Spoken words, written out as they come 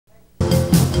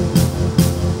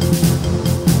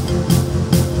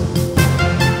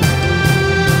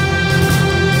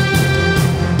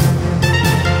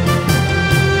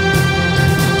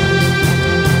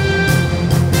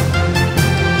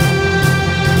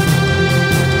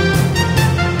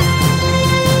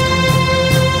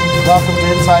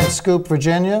Inside Scoop,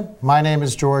 Virginia. My name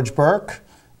is George Burke,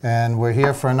 and we're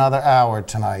here for another hour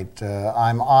tonight.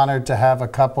 I'm honored to have a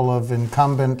couple of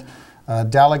incumbent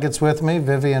delegates with me,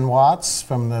 Vivian Watts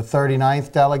from the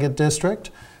 39th Delegate District,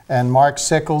 and Mark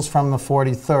Sickles from the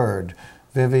 43rd.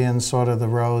 Vivian's sort of the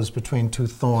rose between two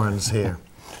thorns here.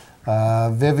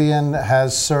 Vivian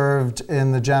has served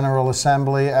in the General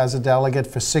Assembly as a delegate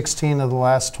for 16 of the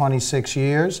last 26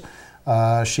 years.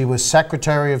 She was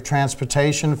Secretary of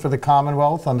Transportation for the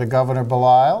Commonwealth under Governor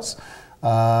Belials.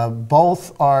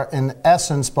 Both are, in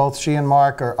essence, both she and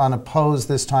Mark are unopposed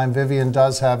this time. Vivian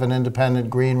does have an independent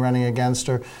Green running against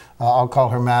her. I'll call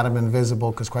her Madam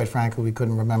Invisible because, quite frankly, we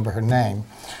couldn't remember her name.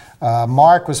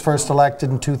 Mark was first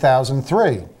elected in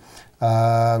 2003,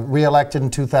 re-elected in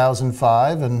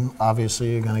 2005, and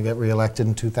obviously you're going to get re-elected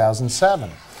in 2007.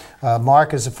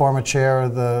 Mark is a former chair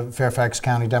of the Fairfax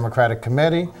County Democratic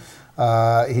Committee.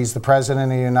 He's the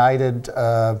president of United.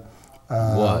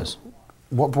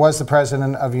 Was the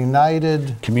president of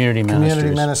United Community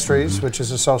Ministries, which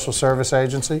is a social service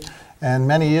agency. And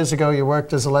many years ago, you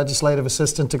worked as a legislative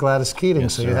assistant to Gladys Keating,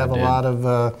 yes, so sir, you have a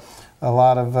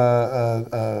lot of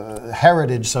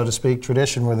heritage, so to speak,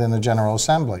 tradition within the General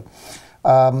Assembly.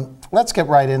 Let's get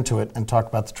right into it and talk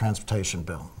about the transportation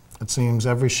bill. It seems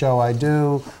every show I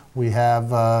do, we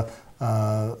have.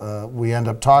 We end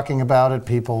up talking about it.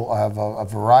 People have a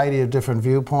variety of different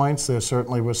viewpoints. There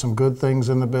certainly were some good things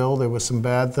in the bill. There were some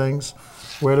bad things.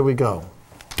 Where do we go?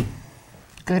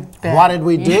 Good, bad. What did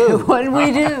we do? What did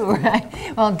we do,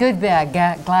 right? Well, good, bad,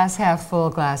 glass half full,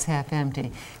 glass half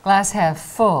empty. Glass half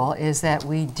full is that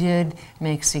we did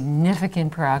make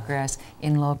significant progress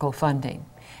in local funding.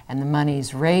 And the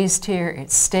money's raised here,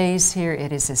 it stays here.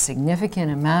 It is a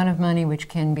significant amount of money, which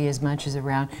can be as much as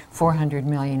around $400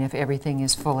 million if everything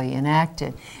is fully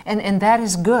enacted. And that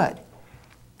is good.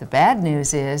 The bad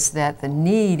news is that the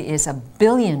need is $1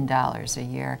 billion a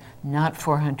year, not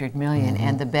 $400 million.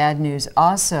 And the bad news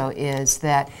also is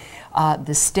that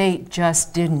the state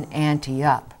just didn't ante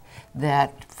up.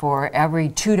 That for every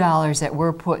 $2 that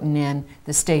we're putting in,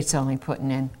 the state's only putting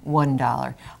in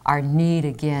 $1. Our need,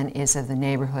 again, is of the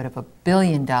neighborhood of $1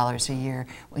 billion a year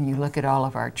when you look at all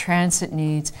of our transit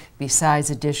needs, besides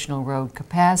additional road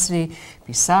capacity,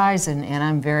 besides, and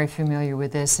I'm very familiar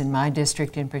with this in my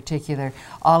district in particular,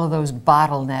 all of those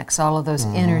bottlenecks, all of those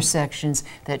intersections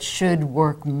that should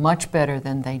work much better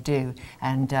than they do.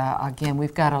 And again,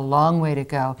 we've got a long way to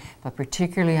go, but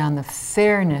particularly on the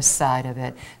fairness side of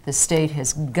it, the state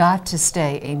has got to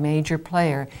stay a major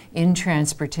player in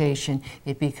transportation.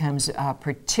 It becomes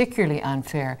particularly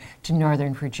unfair to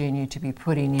Northern Virginia to be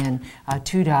putting in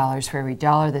 $2 for every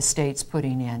dollar the state's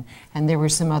putting in. And there were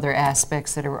some other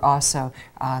aspects that are also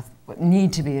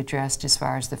need to be addressed as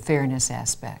far as the fairness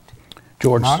aspect.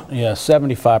 George, yeah,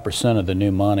 75% of the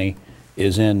new money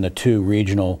is in the two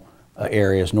regional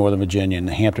areas, Northern Virginia and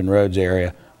the Hampton Roads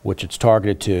area, which it's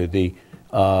targeted to. The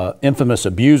infamous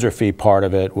abuser fee part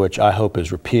of it, which I hope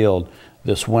is repealed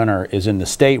this winter, is in the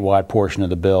statewide portion of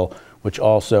the bill, which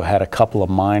also had a couple of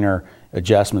minor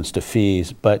adjustments to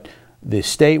fees. But the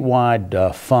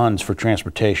statewide funds for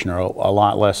transportation are a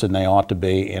lot less than they ought to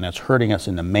be, and it's hurting us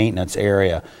in the maintenance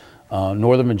area.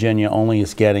 Northern Virginia only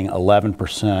is getting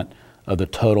 11% of the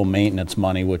total maintenance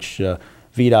money, which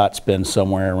VDOT spends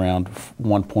somewhere around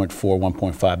 1.4,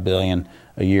 1.5 billion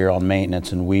a year on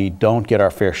maintenance, and we don't get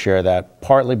our fair share of that,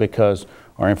 partly because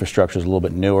our infrastructure is a little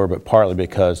bit newer, but partly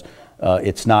because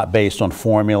it's not based on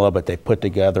formula, but they put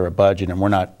together a budget, and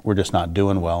we're just not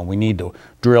doing well. And we need to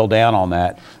drill down on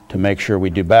that to make sure we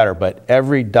do better. But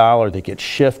every dollar that gets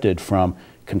shifted from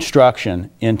construction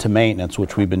into maintenance,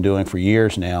 which we've been doing for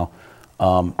years now,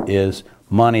 is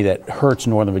money that hurts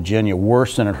Northern Virginia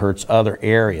worse than it hurts other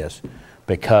areas,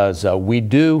 because we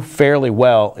do fairly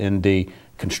well in the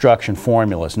construction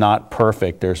formula. It's not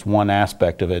perfect. There's one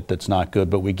aspect of it that's not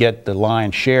good, but we get the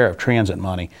lion's share of transit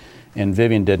money. And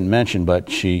Vivian didn't mention, but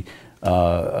she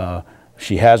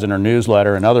has in her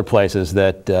newsletter and other places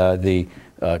that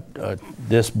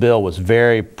this bill was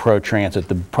very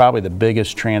pro-transit, probably the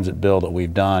biggest transit bill that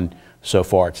we've done so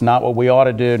far. It's not what we ought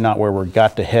to do, not where we've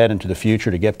got to head into the future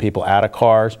to get people out of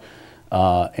cars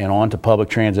and onto public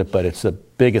transit, but it's the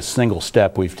biggest single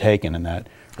step we've taken in that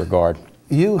regard.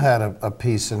 You had a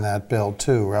piece in that bill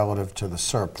too, relative to the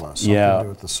surplus. Something to do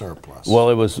with the surplus. Well,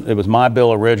 it was my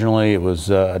bill originally. It was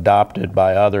adopted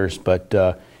by others, but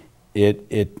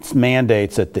it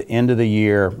mandates at the end of the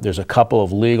year. There's a couple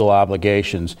of legal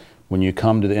obligations when you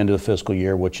come to the end of the fiscal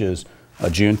year, which is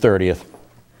June 30th,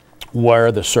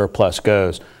 where the surplus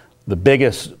goes. The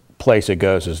biggest place it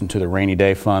goes is into the rainy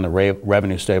day fund, the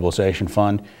revenue stabilization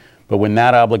fund. But when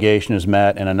that obligation is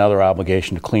met and another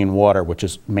obligation to clean water, which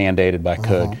is mandated by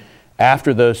code,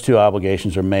 after those two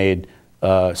obligations are made,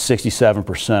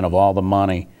 67% of all the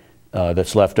money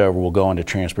that's left over will go into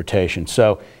transportation.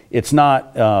 So it's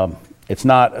not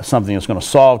something that's going to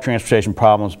solve transportation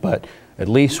problems, but at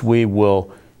least we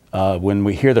will, when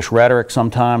we hear this rhetoric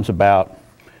sometimes about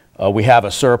we have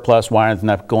a surplus, why isn't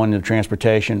that going into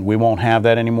transportation? We won't have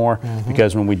that anymore,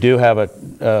 because when we do have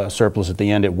a surplus at the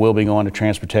end, it will be going to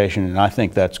transportation, and I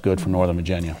think that's good for Northern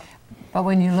Virginia. But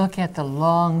when you look at the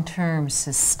long-term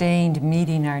sustained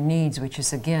meeting our needs, which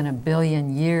is again $1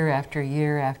 billion year after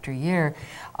year after year,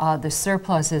 the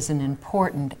surplus is an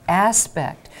important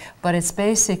aspect, but it's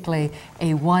basically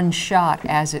a one shot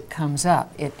as it comes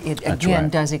up. It again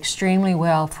does extremely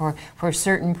well for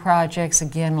certain projects,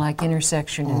 again like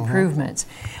intersection improvements.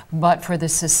 But for the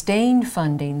sustained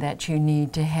funding that you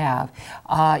need to have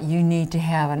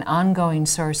an ongoing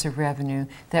source of revenue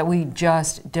that we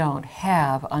just don't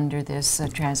have under this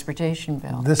transportation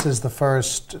bill. This is the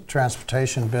first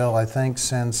transportation bill, I think,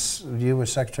 since you were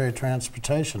Secretary of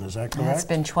Transportation. Is that correct? It's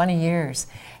been 20 years.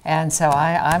 And so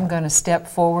I'm going to step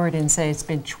forward and say it's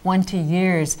been 20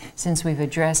 years since we've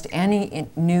addressed any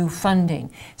new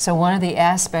funding. So one of the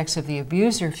aspects of the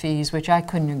abuser fees, which I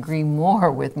couldn't agree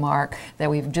more with Mark,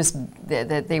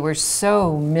 that they were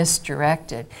so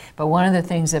misdirected. But one of the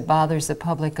things that bothers the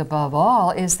public above all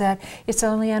is that it's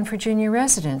only on Virginia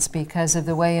residents because of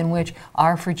the way in which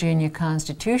our Virginia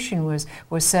Constitution was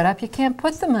set up. You can't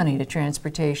put the money to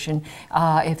transportation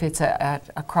if it's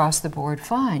across the board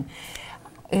fine.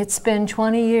 It's been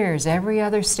 20 years. Every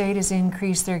other state has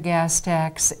increased their gas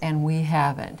tax, and we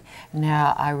haven't.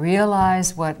 Now, I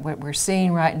realize what we're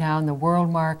seeing right now in the world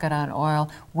market on oil,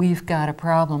 we've got a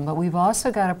problem. But we've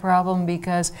also got a problem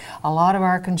because a lot of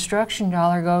our construction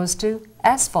dollar goes to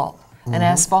asphalt. And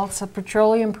asphalt's a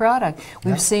petroleum product.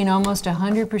 We've seen almost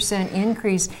 100%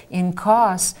 increase in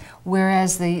costs,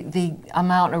 whereas the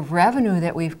amount of revenue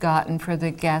that we've gotten for the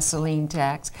gasoline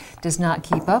tax does not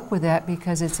keep up with that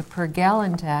because it's a per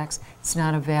gallon tax. It's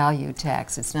not a value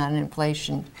tax. It's not an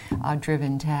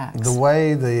inflation-driven tax. The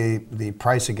way the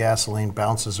price of gasoline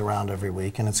bounces around every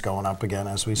week, and it's going up again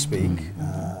as we speak.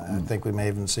 I think we may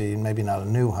even see, maybe not a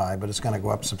new high, but it's going to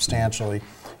go up substantially,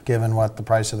 given what the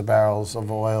price of the barrels of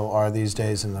oil are these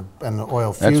days in the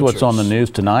oil futures. That's what's on the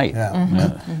news tonight.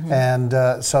 And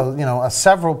so, you know,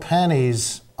 several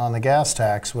pennies on the gas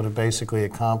tax would have basically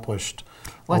accomplished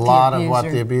a lot of what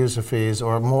the abuser fees,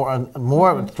 or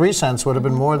more 3 cents would have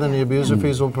been more than the abuser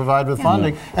fees will provide with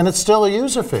funding, and it's still a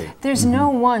user fee. There's no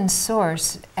one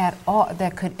source at all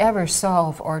that could ever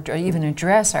solve or even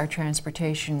address our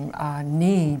transportation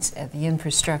needs, the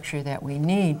infrastructure that we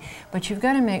need, but you've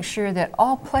got to make sure that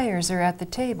all players are at the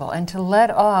table, and to let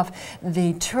off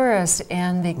the tourists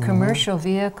and the commercial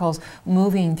vehicles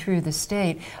moving through the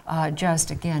state just,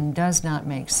 again, does not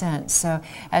make sense. So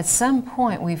at some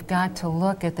point we've got to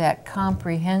look at that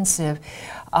comprehensive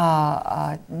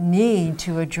need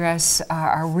to address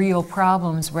our real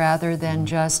problems rather than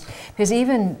just, because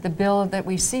even the bill that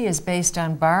we see is based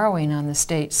on borrowing on the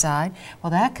state side.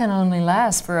 Well, that can only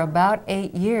last for about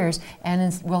 8 years,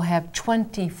 and we'll have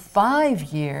 25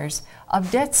 years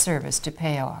of debt service to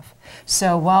pay off.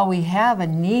 So while we have a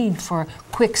need for a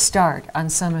quick start on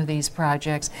some of these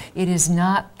projects, it is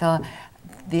not the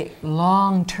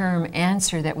long-term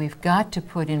answer that we've got to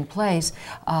put in place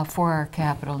for our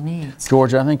capital needs.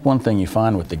 George, I think one thing you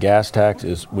find with the gas tax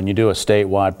is when you do a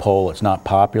statewide poll, it's not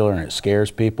popular and it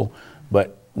scares people.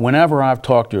 But whenever I've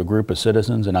talked to a group of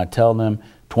citizens and I tell them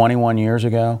 21 years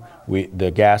ago,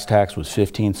 the gas tax was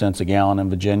 15 cents a gallon in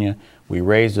Virginia. We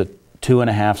raised it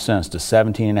 2.5 cents to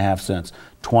 17.5 cents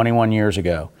 21 years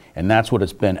ago. And that's what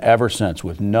it's been ever since,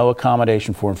 with no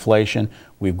accommodation for inflation.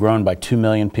 We've grown by 2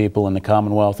 million people in the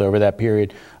Commonwealth over that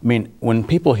period. I mean, when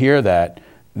people hear that,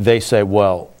 they say,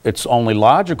 well, it's only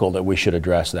logical that we should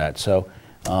address that. So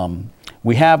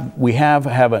we have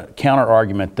a counter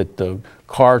argument that the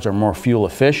cars are more fuel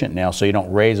efficient now, so you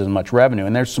don't raise as much revenue.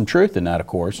 And there's some truth in that, of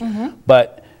course.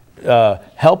 But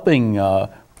helping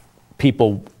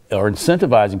people or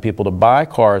incentivizing people to buy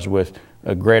cars with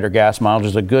a greater gas mileage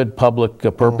is a good public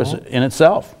purpose in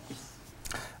itself.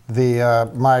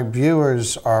 My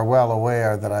viewers are well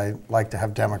aware that I like to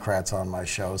have Democrats on my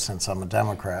show since I'm a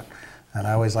Democrat, and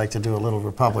I always like to do a little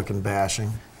Republican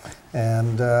bashing.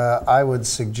 And I would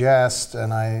suggest,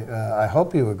 and I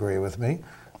hope you agree with me,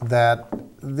 that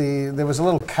there was a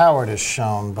little cowardice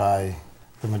shown by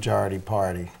the majority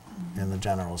party in the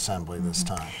General Assembly this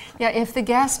time. Yeah, if the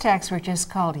gas tax were just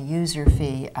called a user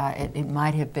fee, it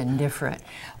might have been different.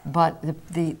 But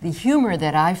the humor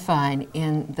that I find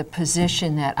in the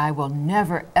position that I will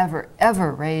never, ever,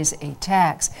 ever raise a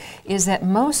tax is that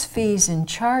most fees and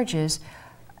charges,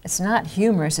 it's not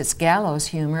humorous, it's gallows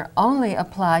humor, only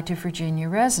apply to Virginia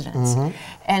residents.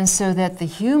 And so that the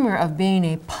humor of being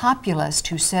a populist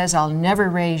who says, I'll never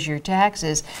raise your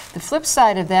taxes, the flip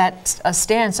side of that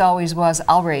stance always was,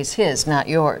 I'll raise his, not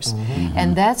yours.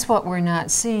 And that's what we're not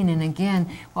seeing. And again,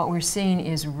 what we're seeing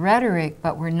is rhetoric,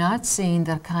 but we're not seeing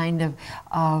the kind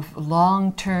of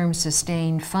long-term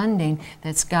sustained funding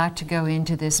that's got to go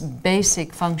into this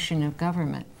basic function of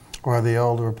government. Or the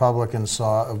old Republicans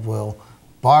saw, we'll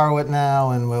borrow it now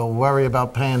and we'll worry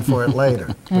about paying for it later.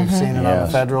 We've seen it on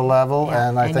the federal level,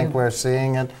 and I think we're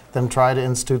seeing them try to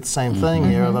institute the same thing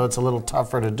here, although it's a little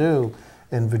tougher to do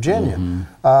in Virginia.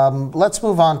 Let's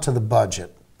move on to the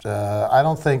budget. I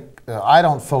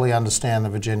don't fully understand the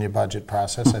Virginia budget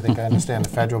process. I think I understand the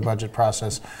federal budget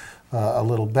process a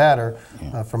little better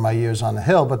from my years on the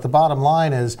Hill, but the bottom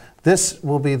line is this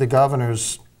will be the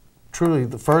governor's truly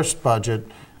the first budget.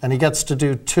 And he gets to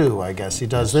do two, I guess. He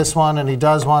does this one, and he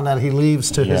does one that he leaves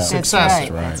to his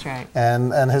successor. That's right.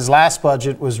 And his last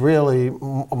budget was really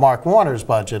Mark Warner's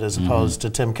budget as opposed to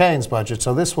Tim Kaine's budget.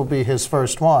 So this will be his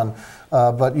first one.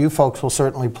 But you folks will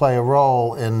certainly play a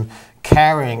role in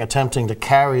attempting to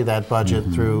carry that budget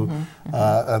through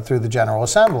the General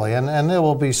Assembly. And there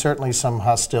will be certainly some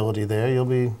hostility there.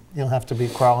 You'll have to be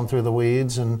crawling through the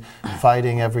weeds and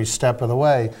fighting every step of the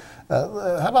way.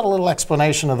 How about a little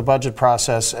explanation of the budget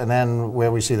process and then where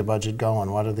we see the budget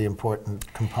going? What are the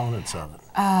important components of it?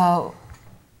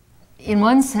 In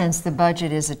one sense, the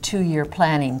budget is a two-year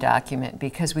planning document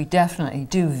because we definitely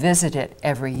do visit it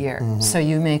every year. So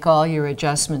you make all your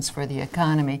adjustments for the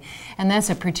economy. And that's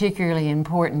a particularly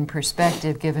important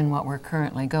perspective given what we're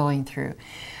currently going through.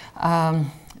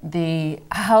 The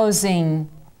housing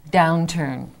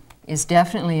downturn is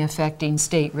definitely affecting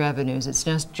state revenues. It's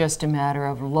just a matter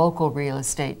of local real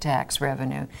estate tax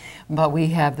revenue. But we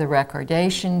have the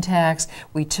recordation tax.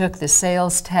 We took the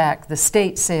sales tax, the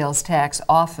state sales tax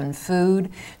off in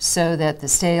food, so that the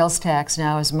sales tax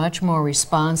now is much more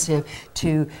responsive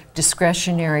to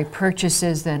discretionary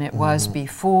purchases than it was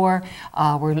before.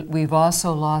 We've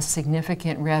also lost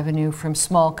significant revenue from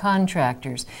small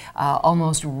contractors.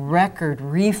 Almost record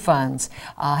refunds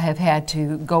have had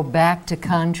to go back to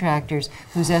contractors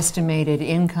whose estimated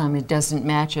income, it doesn't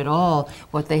match at all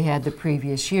what they had the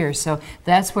previous year. So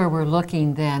that's where we're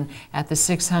looking then at the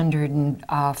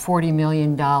 $640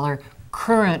 million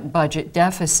current budget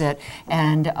deficit,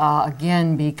 and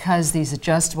again, because these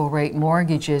adjustable rate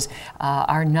mortgages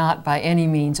are not by any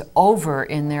means over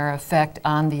in their effect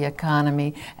on the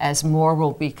economy, as more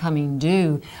will be coming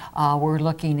due, we're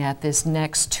looking at this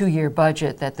next two-year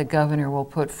budget that the governor will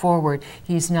put forward.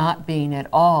 He's not being at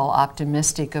all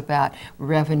optimistic about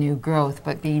revenue growth,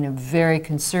 but being a very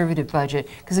conservative budget,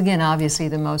 because again, obviously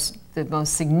the most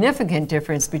significant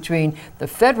difference between the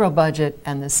federal budget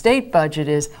and the state budget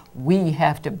is we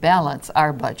have to balance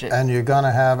our budget. And you're going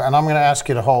to have, and I'm going to ask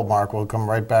you to hold, Mark. We'll come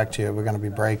right back to you. We're going to be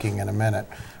breaking in a minute.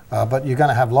 But you're going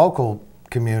to have local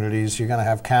communities, you're going to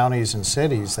have counties and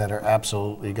cities that are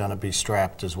absolutely going to be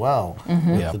strapped as well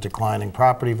with the declining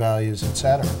property values, et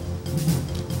cetera.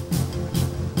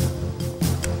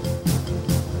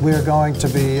 We're going to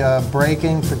be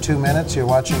breaking for 2 minutes. You're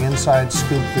watching Inside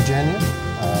Scoop Virginia.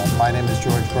 My name is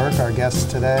George Burke. Our guests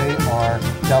today are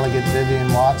Delegate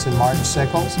Vivian Watts and Martin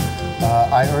Sickles.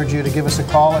 I urge you to give us a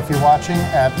call if you're watching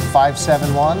at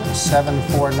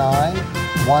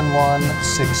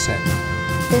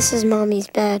 571-749-1166. This is Mommy's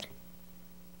bed.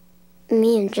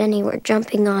 Me and Jenny were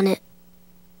jumping on it.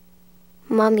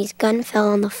 Mommy's gun fell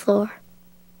on the floor.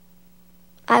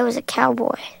 I was a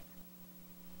cowboy.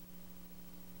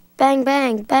 Bang,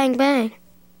 bang, bang, bang.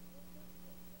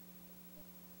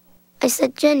 I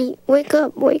said, Jenny, wake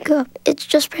up, it's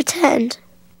just pretend.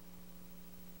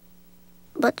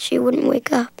 But she wouldn't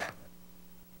wake up.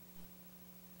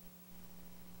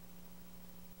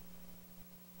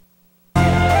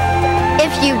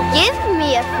 If you give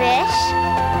me a fish...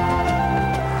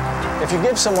 If you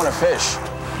give someone a fish...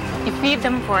 You feed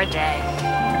them for a day.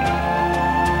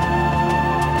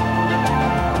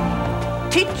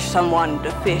 Teach someone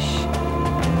to fish.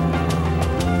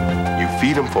 You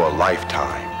feed them for a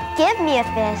lifetime. Give me a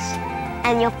fish,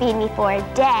 and you'll feed me for a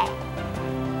day.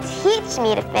 Teach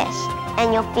me to fish,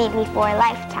 and you'll feed me for a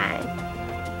lifetime.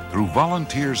 Through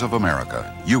Volunteers of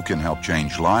America, you can help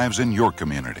change lives in your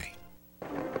community.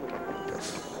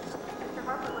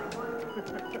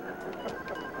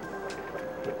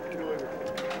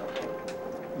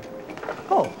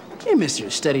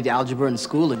 mister, studied algebra in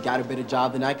school and got a better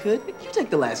job than I could. You take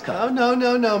the last couple. Oh,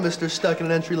 no, mister. Stuck in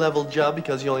an entry-level job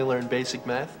because you only learned basic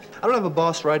math. I don't have a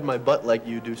boss riding my butt like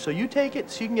you do, so you take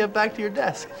it so you can get back to your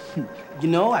desk. You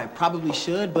know, I probably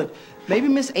should, but maybe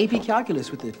Miss AP Calculus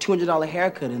with the $200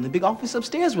 haircut in the big office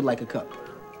upstairs would like a cup.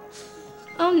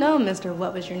 Oh, no, Mr.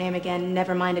 What was your name again?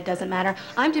 Never mind, it doesn't matter.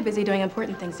 I'm too busy doing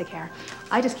important things to care.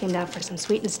 I just came down for some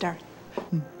sweet and star.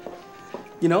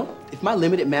 You know, if my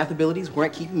limited math abilities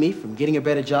weren't keeping me from getting a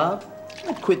better job,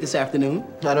 I'd quit this afternoon.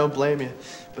 I don't blame you.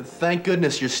 But thank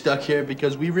goodness you're stuck here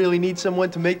because we really need someone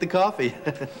to make the coffee.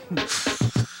 Who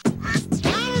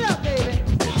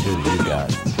do you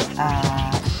got?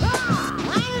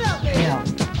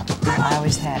 I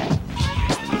always had it.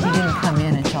 He didn't come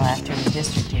in until after the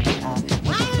district meeting.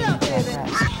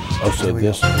 Oh, so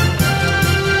this.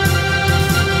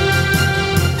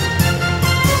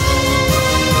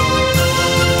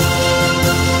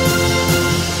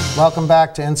 Welcome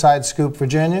back to Inside Scoop,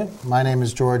 Virginia. My name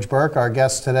is George Burke. Our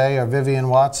guests today are Vivian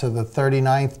Watts of the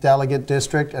 39th Delegate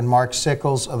District and Mark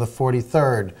Sickles of the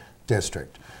 43rd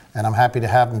District. And I'm happy to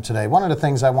have them today. One of the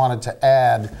things I wanted to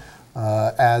add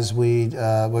as we're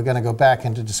going to go back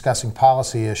into discussing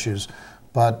policy issues,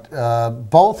 but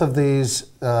both of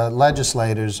these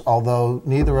legislators, although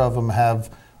neither of them have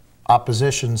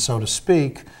opposition, so to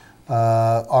speak,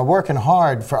 are working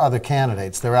hard for other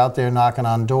candidates. They're out there knocking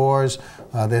on doors.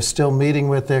 They're still meeting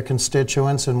with their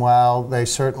constituents, and while they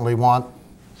certainly want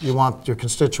your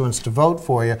constituents to vote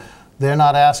for you, they're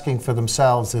not asking for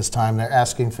themselves this time. They're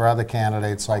asking for other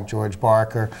candidates like George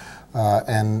Barker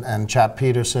and Chap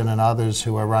Peterson and others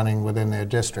who are running within their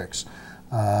districts.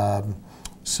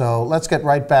 So let's get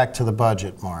right back to the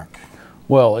budget, Mark.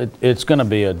 Well, it's going to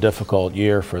be a difficult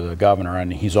year for the governor,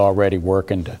 and he's already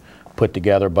working to put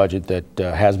together a budget that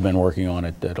has been working on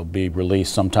it that'll be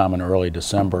released sometime in early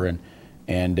December,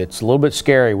 and it's a little bit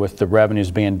scary with the revenues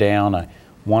being down.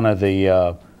 One of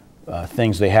the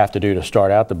things they have to do to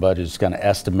start out the budget is going to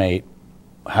estimate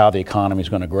how the economy is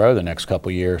going to grow the next couple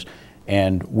of years,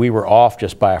 and we were off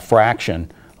just by a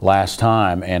fraction last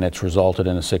time, and it's resulted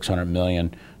in a $600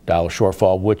 million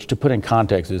shortfall, which, to put in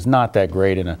context, is not that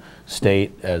great in a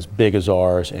state as big as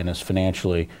ours and as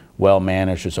financially well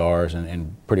managed as ours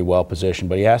and pretty well positioned.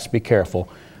 But he has to be careful.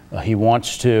 He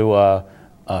wants to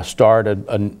start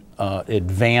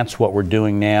advance what we're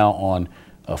doing now on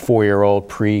a 4-year-old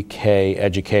pre-K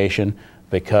education,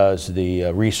 because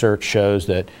the research shows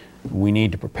that we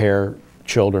need to prepare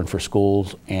children for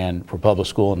schools and for public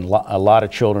school, and a lot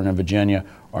of children in Virginia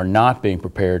are not being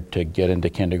prepared to get into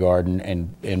kindergarten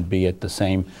and be at the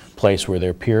same place where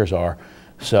their peers are.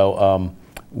 So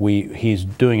he's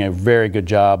doing a very good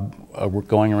job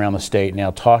going around the state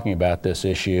now talking about this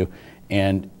issue,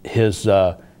 and his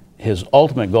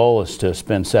ultimate goal is to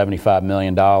spend $75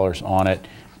 million on it,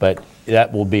 but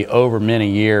that will be over many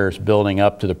years building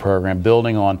up to the program,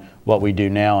 building on what we do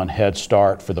now on Head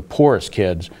Start for the poorest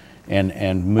kids,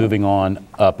 and moving on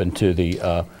up into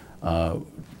the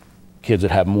kids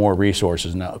that have more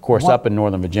resources. Now, of course, up in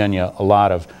Northern Virginia, a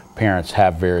lot of parents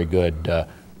have very good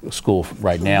school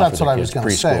right now. That's what I was going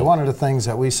to say. One of the things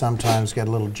that we sometimes get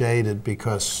a little jaded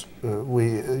because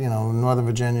Northern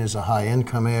Virginia is a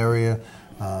high-income area,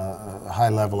 a high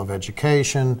level of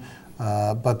education,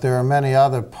 but there are many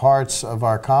other parts of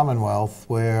our Commonwealth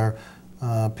where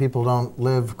people don't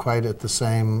live quite at the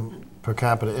same per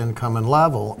capita income and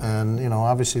level, and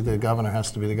obviously the governor has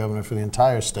to be the governor for the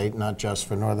entire state, not just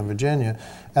for Northern Virginia.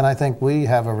 And I think we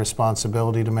have a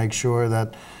responsibility to make sure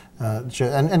that,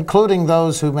 and including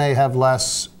those who may have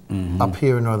less up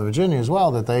here in Northern Virginia as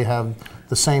well, that they have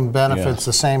the same benefits,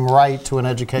 the same right to an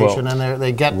education, and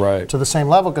they get to the same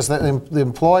level, because the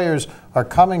employers are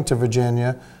coming to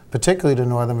Virginia, particularly to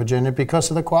Northern Virginia,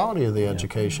 because of the quality of the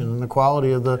education and the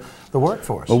quality of the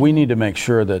workforce. Well, we need to make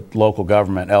sure that local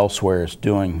government elsewhere is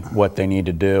doing what they need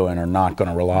to do and are not going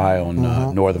to rely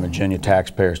on Northern Virginia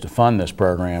taxpayers to fund this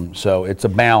program. So it's a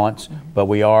balance, but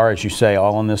we are, as you say,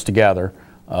 all in this together.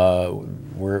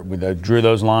 We drew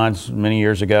those lines many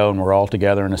years ago, and we're all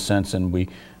together in a sense, and we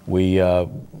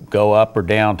go up or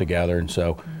down together, and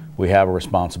so we have a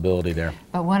responsibility there.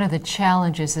 But one of the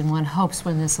challenges, and one hopes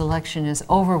when this election is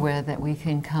over with, that we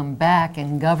can come back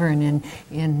and govern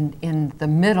in the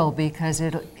middle, because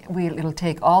it'll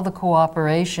take all the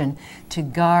cooperation to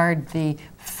guard the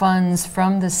funds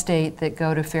from the state that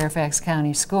go to Fairfax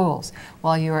County schools.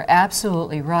 While you are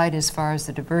absolutely right as far as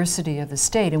the diversity of the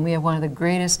state, and we have one of the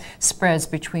greatest spreads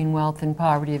between wealth and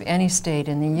poverty of any state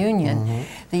in the Union,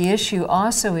 the issue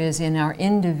also is in our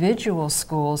individual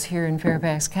schools here in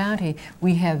Fairfax County,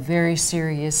 we have very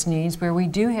serious needs where we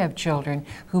do have children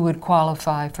who would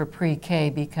qualify for pre-K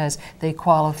because they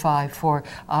qualify for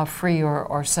free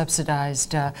or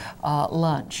subsidized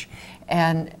lunch.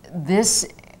 And this,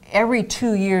 every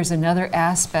 2 years, another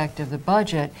aspect of the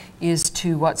budget is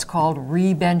to what's called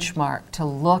re-benchmark, to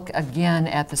look again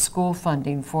at the school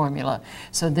funding formula.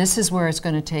 So this is where it's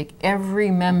going to take every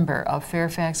member of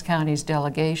Fairfax County's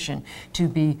delegation to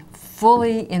be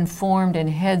fully informed and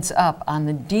heads up on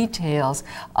the details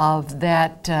of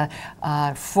that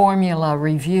formula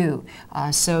review,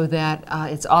 so that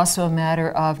it's also a matter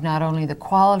of not only the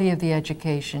quality of the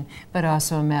education, but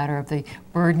also a matter of the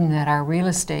burden that our real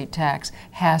estate tax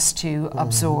has to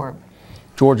absorb.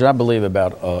 George, I believe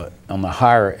about on the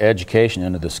higher education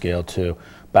end of the scale too,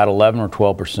 about 11 or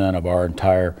 12% of our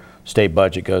entire state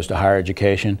budget goes to higher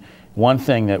education. One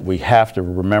thing that we have to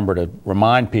remember to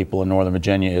remind people in Northern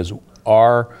Virginia is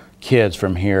our kids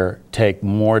from here take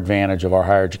more advantage of our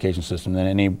higher education system than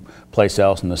any place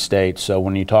else in the state. So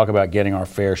when you talk about getting our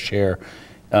fair share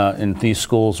in these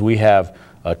schools, we have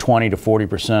 20 to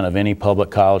 40% of any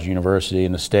public college university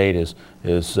in the state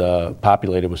is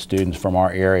populated with students from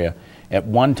our area. At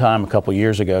one time, a couple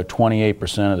years ago,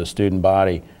 28% of the student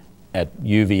body at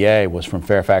UVA was from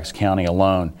Fairfax County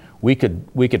alone. We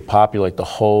could populate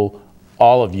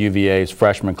all of UVA's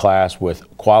freshman class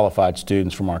with qualified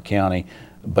students from our county,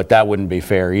 but that wouldn't be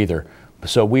fair either.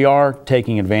 So we are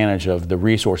taking advantage of the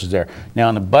resources there. Now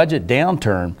in the budget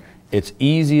downturn, it's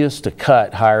easiest to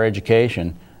cut higher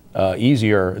education,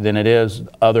 easier than it is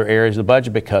other areas of the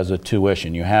budget because of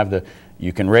tuition.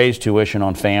 You can raise tuition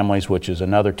on families, which is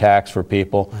another tax for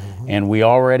people, and we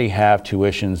already have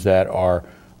tuitions that are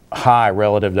high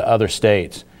relative to other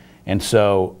states. And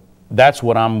so that's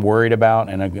what I'm worried about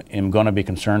and am going to be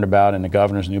concerned about in the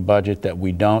governor's new budget, that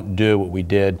we don't do what we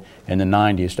did in the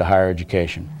 90s to higher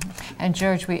education. And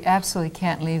George, we absolutely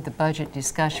can't leave the budget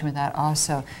discussion without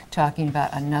also talking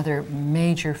about another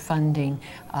major funding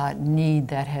need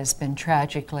that has been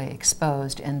tragically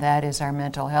exposed, and that is our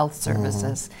mental health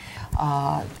services.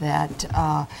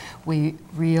 We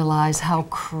realize how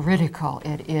critical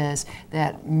it is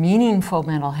that meaningful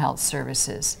mental health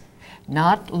services,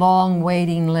 not long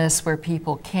waiting lists where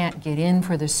people can't get in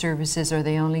for the services or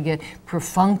they only get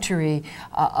perfunctory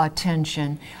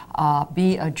attention,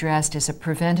 be addressed as a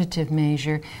preventative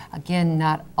measure, again,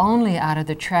 not only out of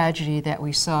the tragedy that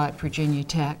we saw at Virginia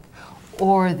Tech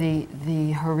or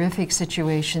the horrific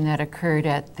situation that occurred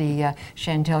at the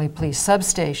Chantilly Police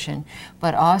Substation,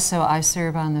 but also I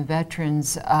serve on the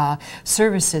Veterans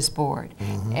Services Board,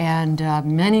 and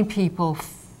many people,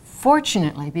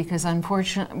 fortunately, because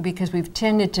we've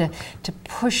tended to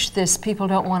push this, people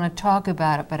don't want to talk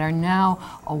about it, but are now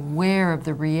aware of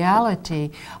the reality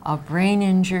of brain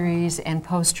injuries and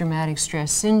post-traumatic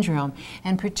stress syndrome.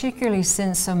 And particularly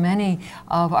since so many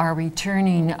of our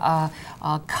returning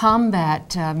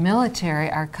combat military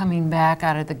are coming back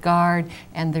out of the Guard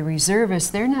and the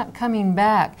reservists, they're not coming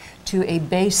back to a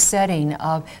base setting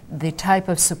of the type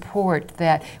of support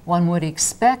that one would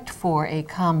expect for a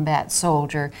combat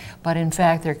soldier, but in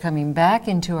fact they're coming back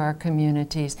into our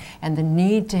communities, and the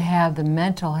need to have the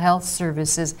mental health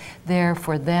services there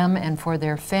for them and for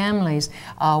their families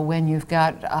when you've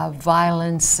got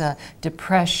violence,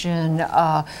 depression,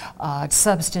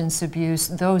 substance abuse,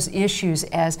 those issues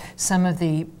as some of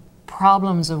the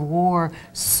problems of war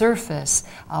surface,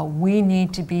 we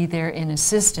need to be there in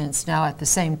assistance. Now, at the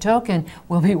same token,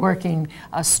 we'll be working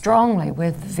strongly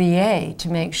with VA to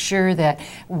make sure that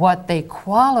what they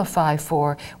qualify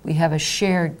for, we have a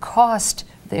shared cost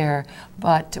there,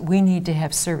 but we need to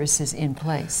have services in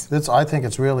place. I think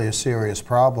it's really a serious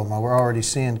problem. We're already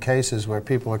seeing cases where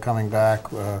people are coming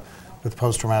back with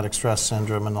post-traumatic stress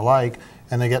syndrome and the like,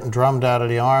 and they're getting drummed out of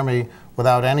the Army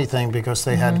without anything because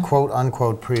they had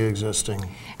quote-unquote pre-existing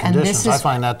conditions. I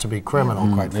find that to be criminal,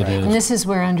 quite frankly. And this is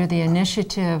where, under the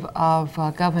initiative of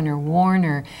Governor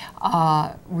Warner,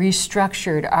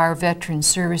 restructured our veteran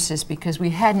services, because we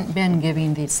hadn't been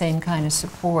giving the same kind of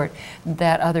support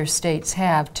that other states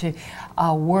have to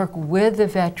work with the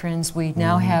veterans. We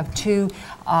now have 2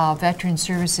 veteran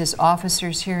services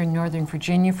officers here in Northern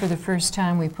Virginia for the first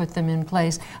time. We put them in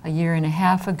place a year and a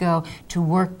half ago to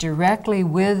work directly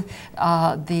with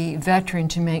the veteran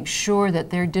to make sure that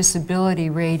their disability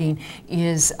rating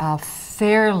is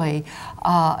fairly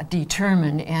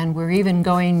determined. And we're even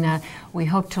going, we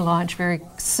hope to launch very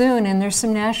soon, and there's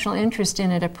some national interest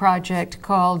in it, a project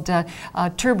called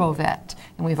TurboVet.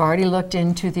 And we've already looked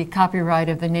into the copyright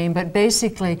of the name, but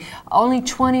basically only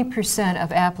 20%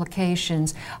 of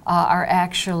applications are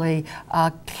actually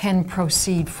can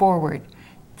proceed forward.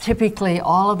 Typically,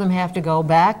 all of them have to go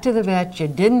back to the vet. You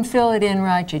didn't fill it in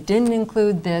right, you didn't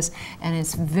include this, and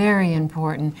it's very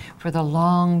important for the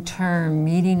long-term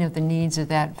meeting of the needs of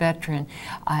that veteran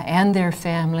and their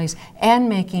families, and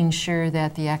making sure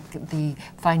that the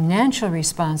financial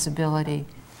responsibility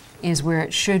is where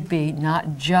it should be,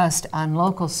 not just on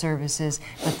local services,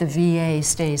 but the VA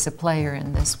stays a player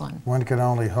in this one. One can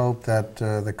only hope that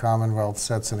the Commonwealth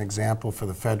sets an example for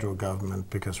the federal government,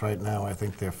 because right now I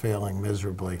think they're failing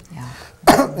miserably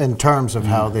in terms of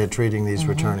how they're treating these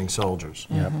returning soldiers.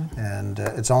 And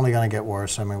it's only going to get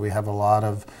worse. I mean, we have a lot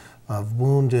of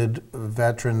wounded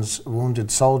veterans, wounded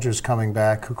soldiers coming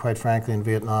back who, quite frankly, in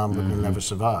Vietnam would have never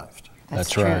survived. That's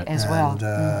true right. as well.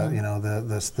 And you know,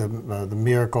 the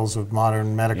miracles of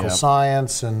modern medical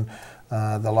science and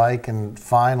the like, and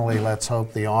finally, let's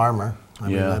hope the armor. I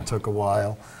mean, that took a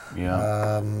while.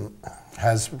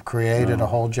 Has created a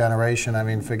whole generation. I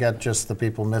mean, forget just the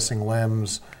people missing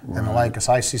limbs and the like, because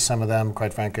I see some of them,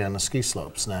 quite frankly, on the ski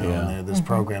slopes now. And there's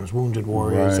programs, Wounded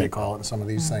Warriors, they call it, and some of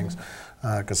these things,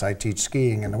 because I teach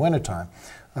skiing in the wintertime.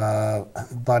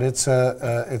 But it's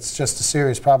just a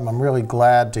serious problem. I'm really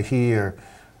glad to hear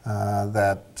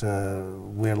that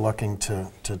we're looking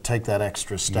to take that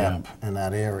extra step in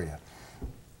that area.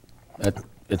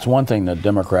 It's one thing the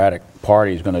Democratic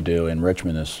Party is going to do in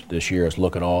Richmond this year is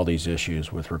look at all these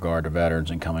issues with regard to veterans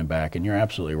and coming back. And you're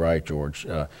absolutely right, George.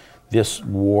 This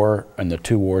war and the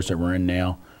two wars that we're in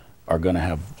now are going to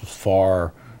have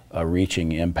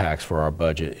far-reaching impacts for our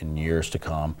budget in years to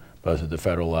come, both at the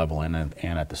federal level and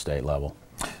at the state level.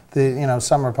 You know,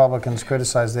 some Republicans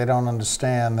criticize, they don't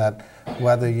understand that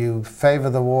whether you favor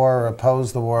the war or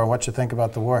oppose the war, what you think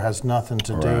about the war has nothing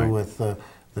to do with the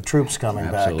troops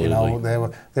coming back. You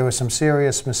know, there were some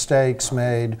serious mistakes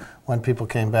made when people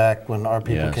came back, when our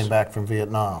people came back from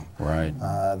Vietnam.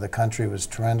 The country was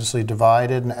tremendously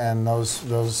divided, and those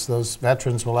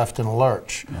veterans were left in a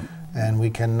lurch. And we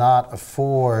cannot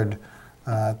afford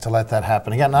to let that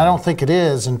happen again. And I don't think it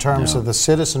is in terms of the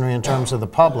citizenry, in terms of the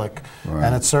public,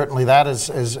 and it's certainly that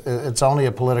it's only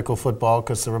a political football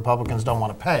because the Republicans don't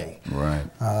want to pay,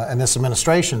 and this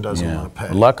administration doesn't want to pay.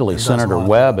 Luckily, Senator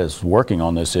Webb is working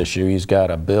on this issue. He's got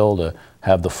a bill to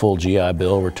have the full GI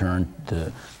Bill returned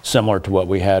to similar to what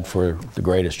we had for the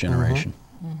Greatest Generation.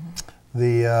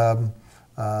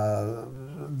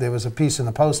 There was a piece in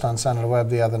the Post on Senator Webb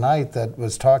the other night that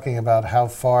was talking about how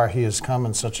far he has come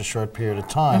in such a short period of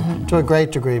time, to a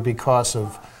great degree because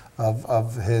of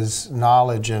his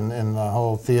knowledge in the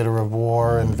whole theater of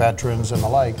war and veterans and the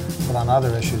like, but on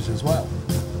other issues as well.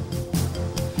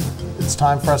 It's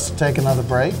time for us to take another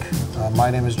break.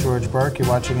 My name is George Burke. You're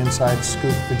watching Inside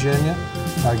Scoop, Virginia.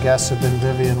 Our guests have been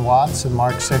Vivian Watts and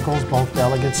Mark Sickles, both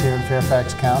delegates here in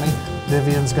Fairfax County.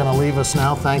 Vivian's going to leave us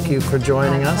now. Thank you for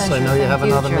joining us. I know you have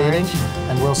another meeting,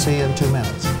 and we'll see you in 2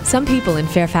 minutes. Some people in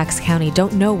Fairfax County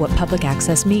don't know what public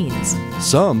access means.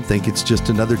 Some think it's just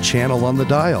another channel on the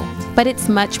dial. But it's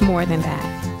much more than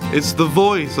that. It's the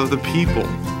voice of the people.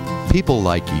 People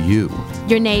like you.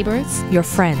 Your neighbors. Your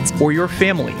friends. Or your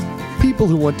family. People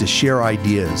who want to share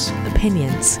ideas.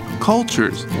 Opinions.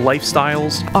 Cultures.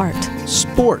 Lifestyles. Art.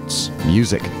 Sports.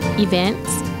 Music. Events.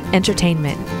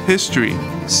 Entertainment. History.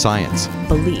 Science.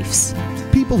 Beliefs.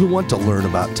 People who want to learn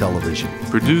about television.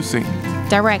 Producing.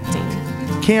 Directing.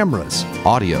 Cameras.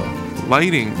 Audio.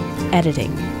 Lighting.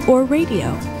 Editing. Or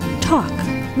radio. Talk.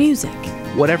 Music.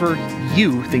 Whatever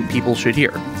you think people should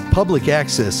hear. Public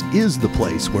access is the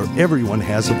place where everyone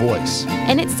has a voice.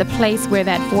 And it's the place where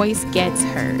that voice gets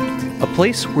heard. A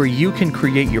place where you can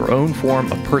create your own form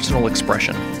of personal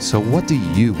expression. So what do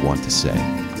you want to say?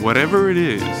 Whatever it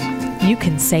is. You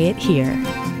can say it here.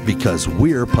 Because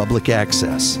we're public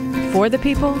access. For the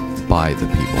people. By the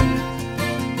people.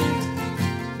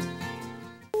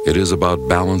 It is about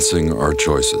balancing our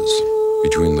choices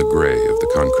between the gray of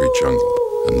the concrete jungle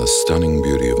and the stunning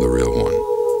beauty of the real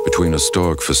one, between a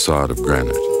stoic facade of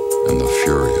granite and the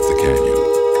fury of the canyon.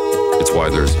 It's why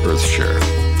there's EarthShare,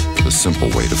 the simple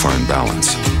way to find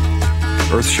balance.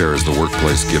 EarthShare is the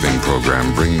workplace giving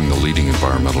program bringing the leading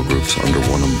environmental groups under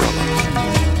one umbrella.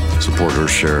 Support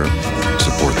EarthShare,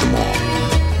 support them all.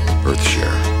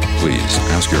 EarthShare. Please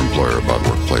ask your employer about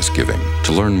workplace giving.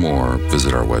 To learn more,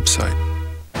 visit our website.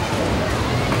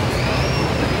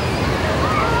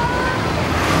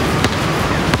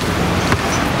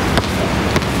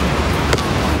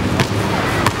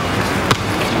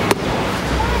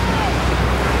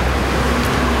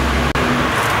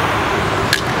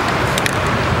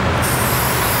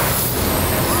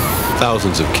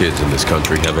 Thousands of kids in this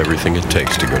country have everything it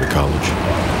takes to go to college,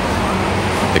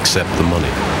 except the money.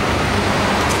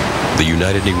 The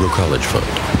United Negro College Fund.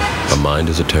 A mind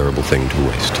is a terrible thing to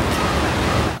waste.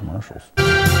 Commercials.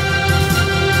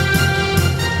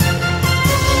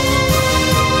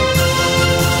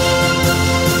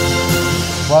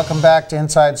 Welcome back to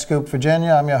Inside Scoop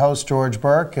Virginia. I'm your host, George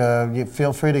Burke. You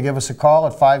feel free to give us a call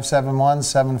at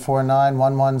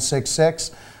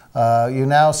 571-749-1166. You're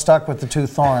now stuck with the two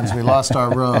thorns. We lost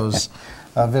our rose.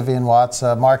 Vivian Watts.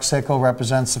 Mark Sickle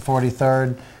represents the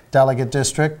 43rd Delegate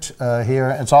District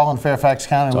here. It's all in Fairfax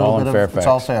County. It's all in Fairfax. It's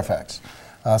all Fairfax.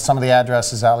 Some of the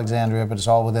address is Alexandria, but it's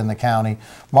all within the county.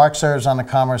 Mark serves on the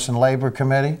Commerce and Labor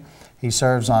Committee. He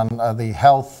serves on the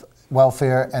Health,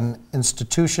 Welfare and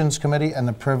Institutions Committee and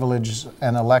the Privileges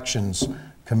and Elections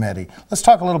Committee. Let's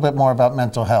talk a little bit more about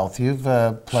mental health. You've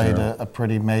played a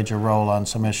pretty major role on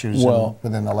some issues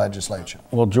within the legislature.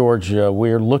 Well, George,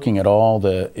 we're looking at all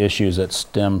the issues that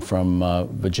stem from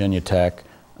Virginia Tech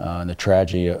and the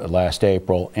tragedy last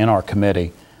April in our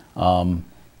committee.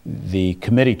 The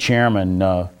committee chairman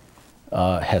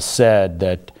has said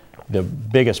that the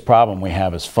biggest problem we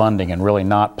have is funding and really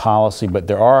not policy, but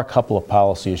there are a couple of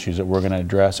policy issues that we're going to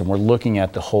address, and we're looking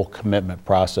at the whole commitment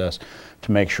process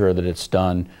to make sure that it's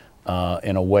done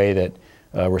in a way that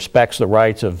respects the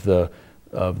rights of the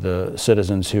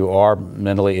citizens who are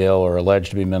mentally ill or alleged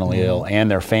to be mentally ill, and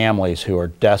their families who are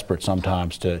desperate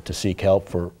sometimes to seek help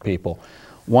for people.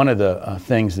 One of the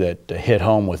things that hit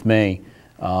home with me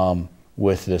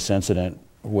with this incident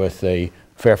with a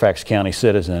Fairfax County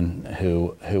citizen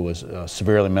who was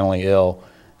severely mentally ill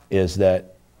is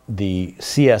that the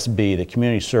CSB, the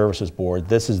Community Services Board,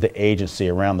 this is the agency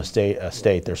around the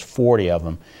state, there's 40 of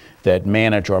them that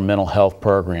manage our mental health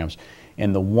programs.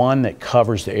 And the one that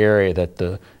covers the area that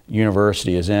the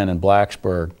university is in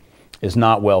Blacksburg, is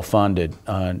not well funded.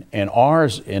 And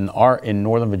ours in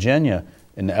Northern Virginia,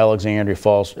 in the Alexandria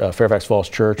Falls, Fairfax Falls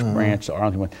Church branch,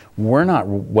 we're not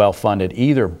well funded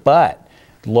either, but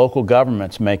local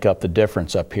governments make up the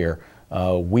difference up here.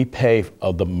 We pay,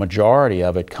 the majority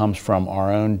of it comes from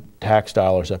our own tax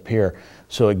dollars up here.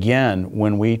 So again,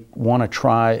 when we want to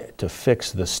try to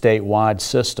fix the statewide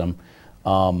system,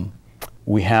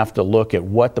 we have to look at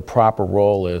what the proper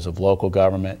role is of local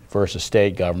government versus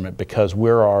state government, because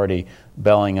we're already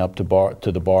belling up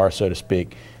to the bar, so to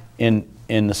speak. In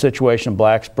the situation in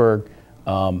Blacksburg,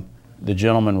 the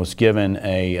gentleman was given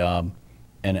an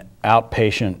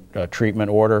outpatient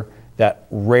treatment order that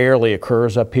rarely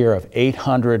occurs up here. Of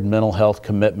 800 mental health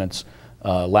commitments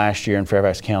last year in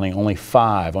Fairfax County, only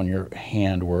 5 on your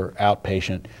hand were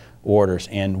outpatient orders,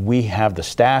 and we have the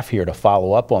staff here to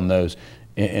follow up on those.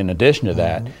 In addition to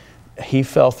that, he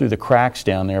fell through the cracks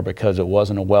down there because it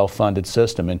wasn't a well-funded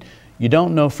system, and you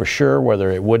don't know for sure whether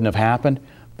it wouldn't have happened,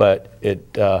 but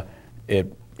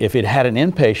if it had an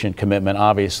inpatient commitment,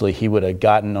 obviously he would have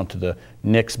gotten onto the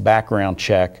NICS background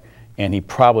check, and he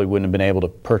probably wouldn't have been able to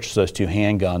purchase those 2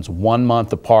 handguns 1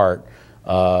 month apart,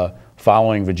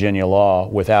 following Virginia law,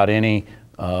 without any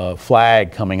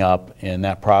flag coming up in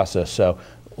that process. So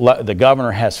the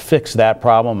governor has fixed that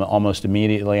problem almost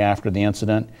immediately after the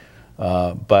incident,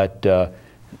 but the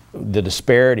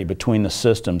disparity between the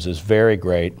systems is very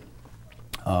great.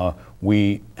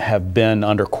 We have been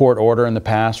under court order in the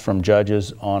past from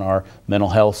judges on our mental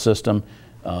health system.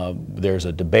 There's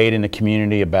a debate in the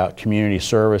community about community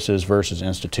services versus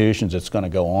institutions. It's going to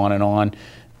go on,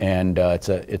 and it's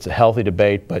a healthy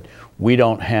debate, but we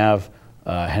don't have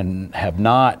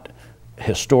not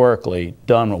historically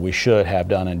done what we should have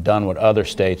done and done what other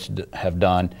states have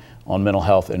done on mental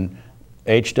health. And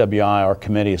HWI, our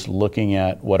committee, is looking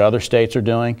at what other states are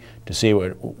doing to see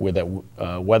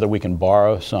whether we can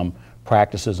borrow some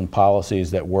practices and policies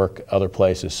that work other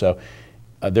places. So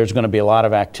there's going to be a lot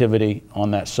of activity on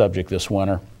that subject this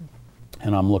winter,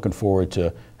 and I'm looking forward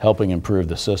to helping improve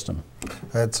the system.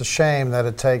 It's a shame that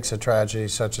it takes a tragedy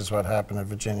such as what happened at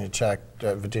Virginia Tech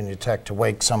to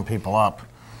wake some people up.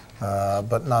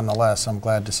 But nonetheless, I'm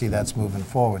glad to see that's moving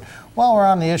forward. While we're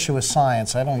on the issue of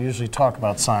science, I don't usually talk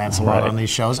about science a lot on these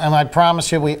shows, and I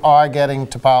promise you we are getting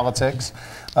to politics.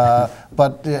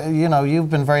 But you know,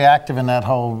 you've been very active in that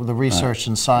the research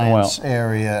and science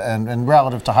area, and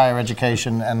relative to higher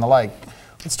education and the like.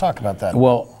 Let's talk about that.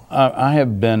 Well, I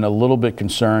have been a little bit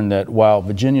concerned that while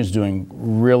Virginia's doing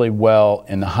really well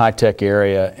in the high-tech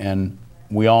area, and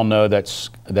we all know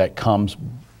that comes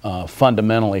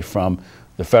fundamentally from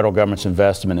the federal government's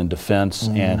investment in defense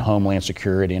and homeland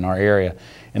security in our area,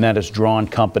 and that has drawn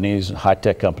companies,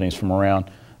 high-tech companies from around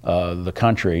the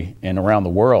country and around the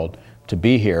world to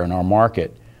be here in our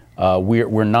market.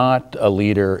 we're not a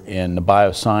leader in the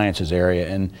biosciences area,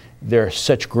 and there's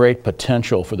such great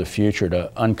potential for the future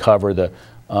to uncover the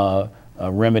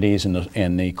remedies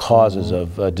and the causes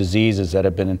of diseases that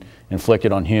have been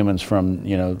inflicted on humans from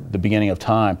the beginning of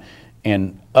time.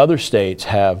 And other states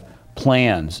have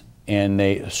plans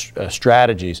and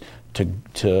strategies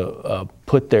to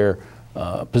put their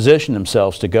position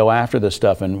themselves to go after this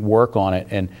stuff and work on it.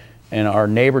 And our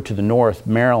neighbor to the north,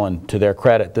 Maryland, to their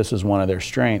credit, this is one of their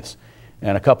strengths.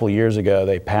 And a couple of years ago,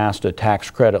 they passed a tax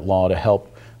credit law to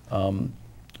help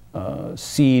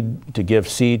give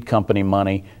seed company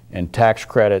money and tax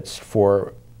credits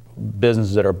for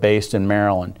businesses that are based in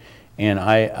Maryland. And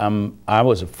I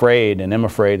was afraid and am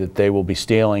afraid that they will be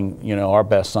stealing, our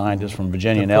best scientists from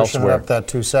Virginia and elsewhere. Pushing up that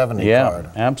 270 card.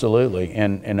 Yeah, absolutely,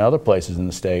 and other places in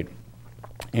the state.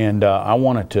 And I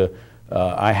wanted to.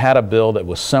 I had a bill that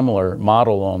was similar,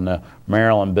 modeled on the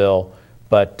Maryland bill,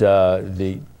 but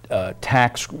the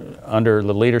tax under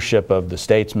the leadership of the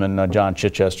statesman John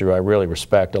Chichester, who I really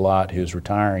respect a lot, who's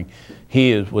retiring,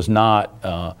 he was not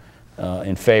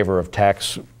in favor of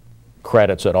tax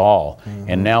credits at all. Mm-hmm.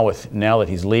 And now that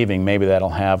he's leaving, maybe that'll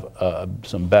have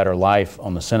some better life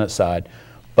on the Senate side.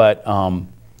 But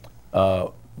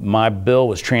my bill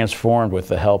was transformed with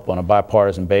the help on a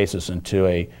bipartisan basis into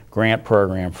a grant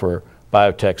program for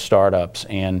biotech startups,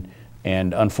 and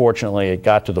unfortunately it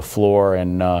got to the floor,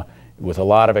 and with a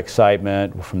lot of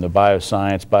excitement from the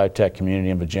biotech community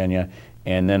in Virginia,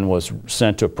 and then was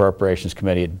sent to Appropriations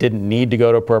Committee. It didn't need to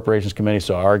go to Appropriations Committee,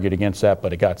 so I argued against that,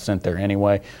 but it got sent there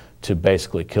anyway to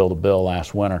basically kill the bill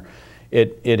last winter.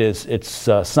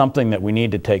 It's something that we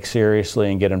need to take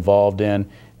seriously and get involved in,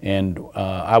 and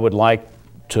I would like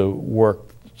to work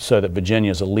so that Virginia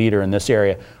is a leader in this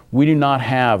area. We do not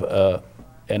have a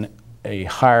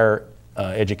higher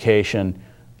education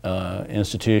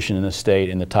institution in the state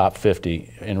in the top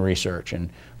 50 in research, and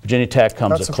Virginia Tech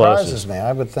comes the closest. That surprises me.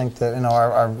 I would think that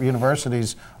our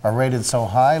universities are rated so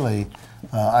highly.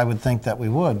 I would think that we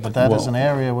would, but that is an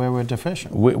area where we're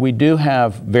deficient. We do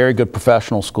have very good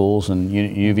professional schools, and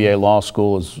UVA Law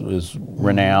School is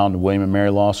renowned, William and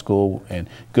Mary Law School, and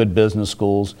good business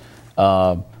schools.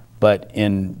 But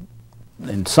in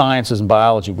sciences and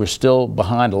biology, we're still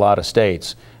behind a lot of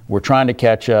states. We're trying to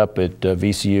catch up at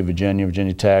VCU,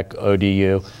 Virginia Tech,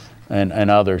 ODU,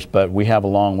 and others, but we have a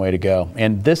long way to go.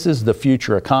 And this is the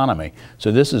future economy.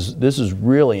 So this is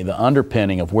really the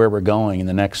underpinning of where we're going in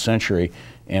the next century,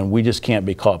 and we just can't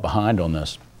be caught behind on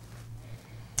this.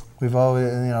 We've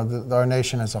always, our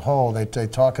nation as a whole, they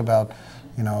talk about,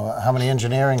 how many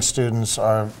engineering students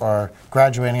are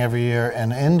graduating every year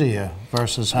in India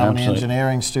versus how many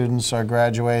engineering students are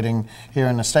graduating here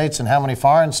in the States, and how many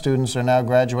foreign students are now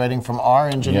graduating from our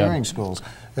engineering schools.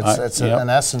 It's in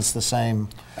essence the same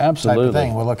type of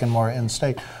thing. We're looking more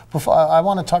in-state. Before I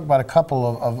want to talk about a couple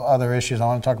of other issues. I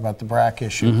want to talk about the BRAC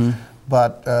issue.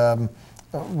 But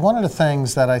one of the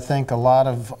things that I think a lot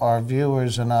of our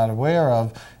viewers are not aware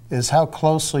of is how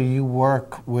closely you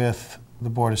work with the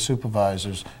Board of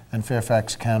Supervisors and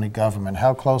Fairfax County government,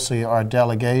 how closely our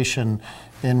delegation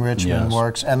in Richmond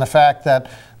works, and the fact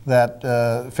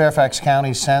that Fairfax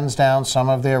County sends down some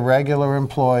of their regular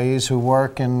employees who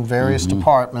work in various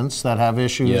departments that have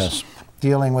issues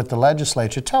dealing with the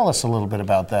legislature. Tell us a little bit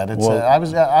about that.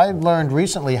 I learned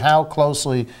recently how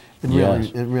closly it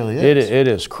really is. It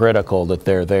is critical that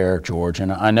they're there, George,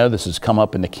 and I know this has come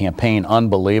up in the campaign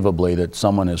unbelievably that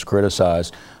someone has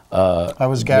criticized. I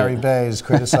was Gary Bays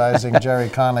criticizing Jerry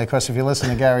Conley. Of course, if you listen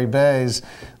to Gary Bays,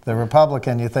 the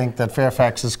Republican, you think that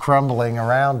Fairfax is crumbling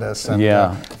around us. And,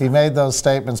 he made those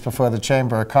statements before the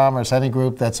Chamber of Commerce. Any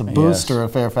group that's a booster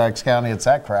of Fairfax County, it's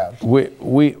that crowd.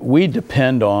 We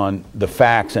depend on the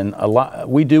facts, and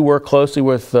we do work closely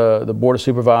with the Board of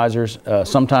Supervisors.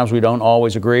 Sometimes we don't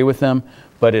always agree with them,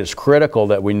 but it's critical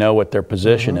that we know what their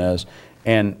position is.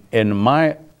 And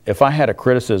if I had a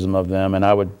criticism of them, and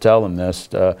I would tell them this,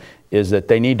 is that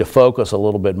they need to focus a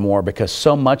little bit more, because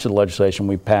so much of the legislation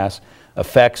we pass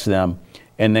affects them.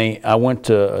 And they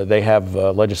have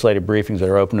legislative briefings that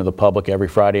are open to the public every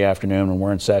Friday afternoon when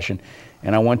we're in session.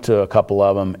 And I went to a couple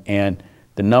of them, and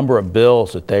the number of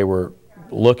bills that they were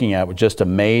looking at was just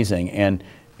amazing. And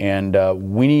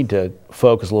we need to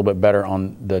focus a little bit better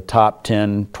on the top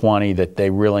 10, 20 that they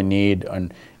really need,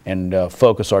 and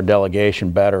focus our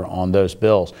delegation better on those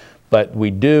bills. But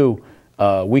we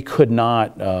could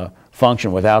not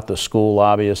function without the school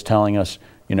lobbyists telling us,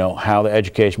 how the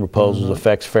education proposals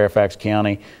affects Fairfax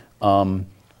County,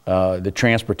 the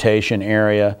transportation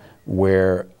area,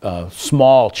 where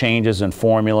small changes in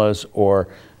formulas or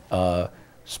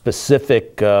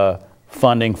specific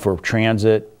funding for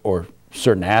transit or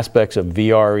certain aspects of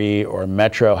VRE or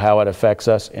Metro, how it affects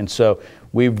us. And so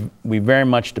we very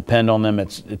much depend on them.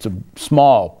 It's a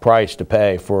small price to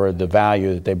pay for the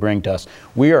value that they bring to us.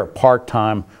 We are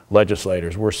part-time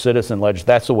legislators. We're citizen legislators.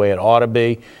 That's the way it ought to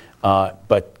be.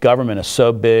 But government is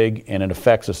so big and it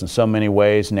affects us in so many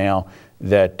ways now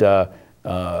that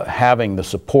having the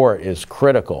support is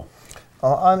critical.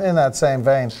 In that same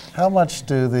vein, how much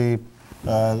do the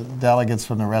delegates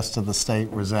from the rest of the state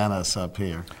resent us up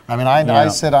here? I mean, I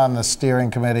sit on the steering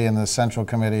committee and the central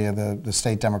committee of the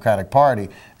state Democratic Party,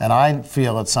 and I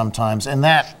feel it sometimes in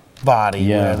that body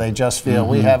where they just feel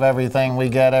we have everything, we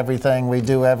get everything, we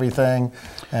do everything,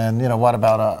 and you know, what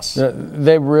about us?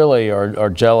 They really are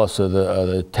jealous of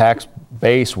the tax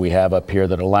base we have up here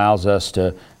that allows us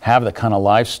to have the kind of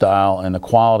lifestyle and the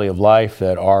quality of life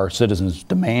that our citizens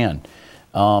demand.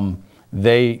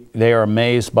 They are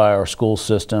amazed by our school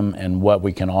system and what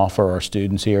we can offer our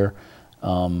students here.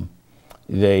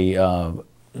 They're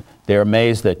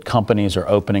amazed that companies are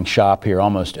opening shop here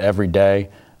almost every day,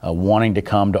 wanting to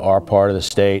come to our part of the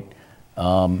state.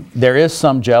 There is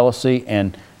some jealousy,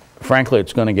 and frankly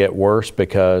it's going to get worse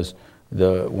because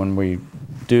when we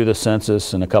do the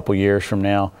census in a couple years from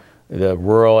now, the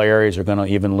rural areas are going to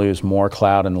even lose more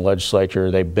clout in the legislature.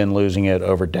 They've been losing it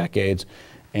over decades,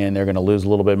 and they're going to lose a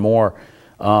little bit more.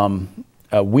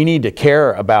 We need to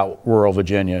care about rural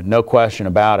Virginia, no question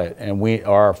about it. And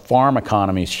our farm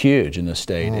economy is huge in the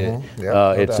state.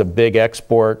 It's a big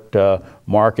export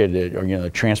market. The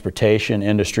transportation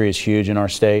industry is huge in our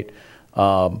state.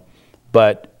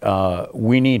 But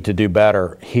we need to do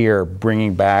better here,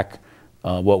 bringing back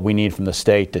what we need from the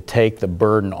state to take the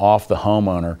burden off the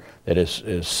homeowner that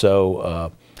is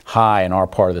so high in our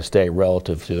part of the state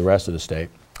relative to the rest of the state.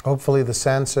 Hopefully the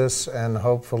census and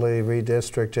hopefully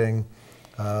redistricting,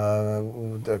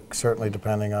 certainly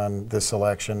depending on this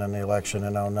election and the election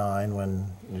in '09, when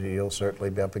you'll certainly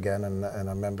be up again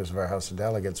and members of our House of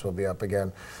Delegates will be up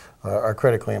again, are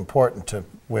critically important to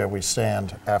where we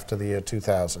stand after the year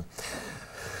 2000.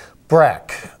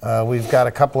 Breck, we've got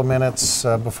a couple of minutes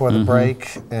before the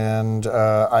break, and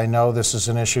I know this is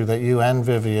an issue that you and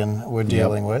Vivian were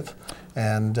dealing with.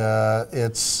 And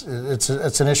it's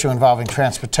an issue involving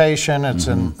transportation, it's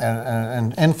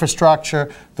an infrastructure,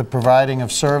 the providing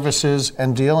of services,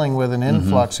 and dealing with an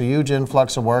influx, a huge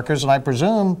influx of workers, and I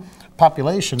presume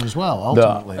population as well,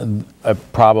 ultimately.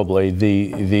 Probably.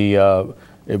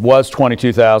 It was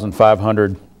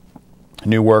 22,500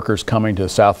 new workers coming to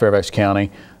South Fairfax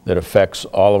County that affects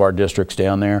all of our districts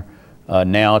down there.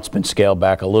 Now it's been scaled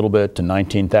back a little bit to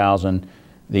 19,000.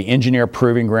 The Engineer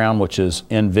Proving Ground, which is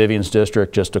in Vivian's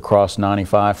district, just across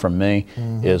 95 from me,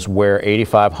 is where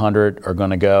 8,500 are going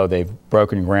to go. They've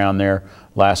broken ground there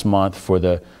last month for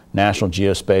the National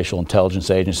Geospatial Intelligence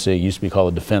Agency. It used to be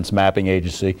called the Defense Mapping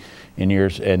Agency and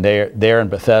they're in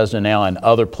Bethesda now and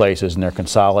other places, and they're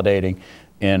consolidating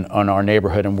on our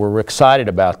neighborhood, and we're excited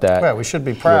about that. Well, we should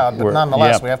be proud, but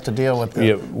nonetheless, we have to deal with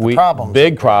the problems.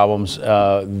 Big problems.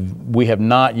 We have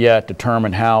not yet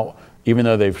determined how, even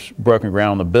though they've broken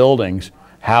ground on the buildings,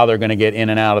 how they're going to get in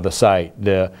and out of the site.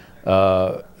 The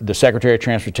Secretary of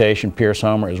Transportation, Pierce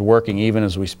Homer, is working even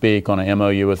as we speak on an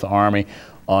MOU with the Army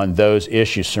on those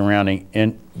issues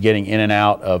surrounding getting in and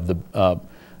out of the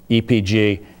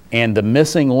EPG, and the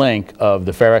missing link of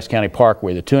the Fairfax County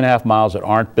Parkway, the 2.5 miles that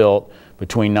aren't built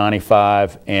between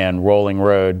 95 and Rolling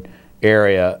Road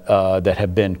area that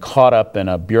have been caught up in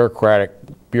a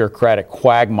bureaucratic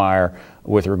quagmire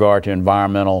with regard to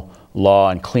environmental law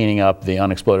and cleaning up the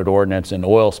unexploded ordnance and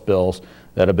oil spills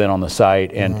that have been on the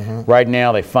site. And right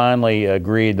now they finally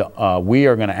agreed we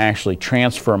are going to actually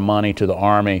transfer money to the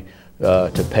Army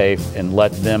to pay and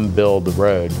let them build the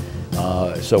road.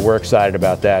 So we're excited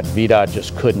about that. VDOT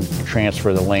just couldn't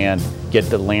transfer the land, get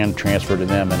the land transferred to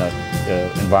them in an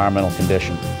environmental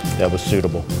condition that was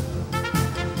suitable.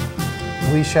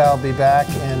 We shall be back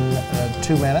in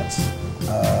 2 minutes,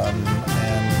 and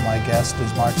my guest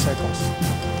is Mark Sickles,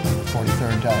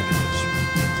 43rd Delegate.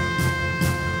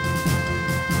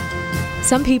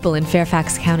 Some people in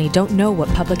Fairfax County don't know what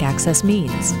public access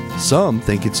means. Some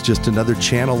think it's just another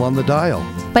channel on the dial.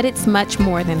 But it's much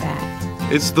more than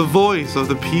that. It's the voice of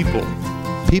the people.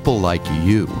 People like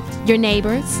you. Your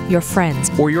neighbors. Your friends.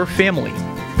 Or your family.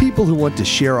 People who want to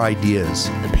share ideas.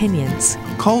 Opinions.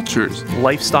 Cultures.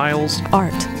 Lifestyles.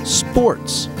 Art.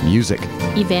 Sports. Music.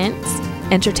 Events.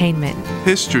 Entertainment.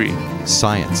 History.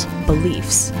 Science.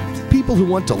 Beliefs. People who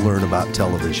want to learn about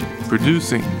television.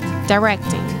 Producing.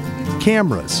 Directing.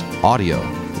 Cameras. Audio.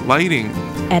 Lighting.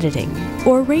 Editing.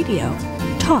 Or radio.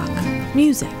 Talk.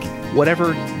 Music.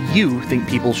 Whatever you think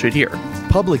people should hear.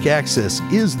 Public access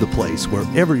is the place where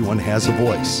everyone has a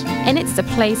voice. And it's the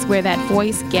place where that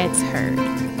voice gets heard.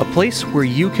 A place where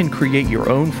you can create your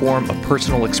own form of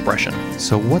personal expression.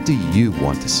 So what do you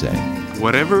want to say?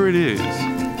 Whatever it is.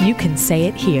 You can say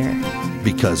it here.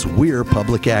 Because we're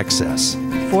public access.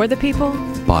 For the people.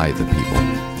 By the people.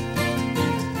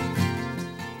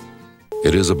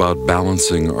 It is about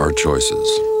balancing our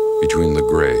choices between the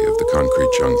gray of the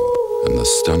concrete jungle and the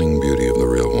stunning beauty of the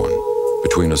real one,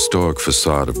 between a stoic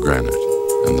facade of granite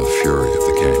and the fury of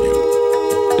the canyon.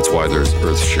 It's why there's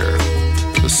EarthShare,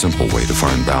 the simple way to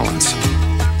find balance.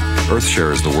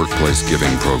 EarthShare is the workplace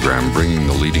giving program bringing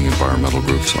the leading environmental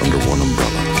groups under one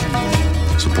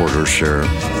umbrella. Support EarthShare,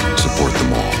 support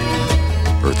them all.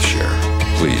 EarthShare.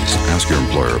 Please ask your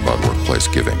employer about workplace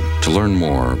giving. To learn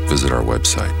more, visit our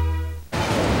website.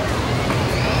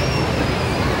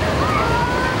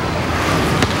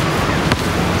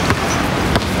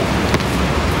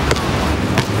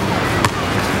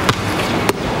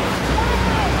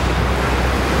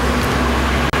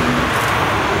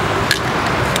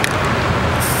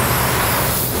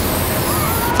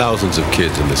 Thousands of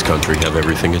kids in this country have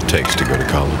everything it takes to go to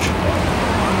college,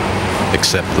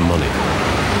 except the money.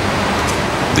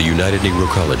 The United Negro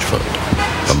College Fund.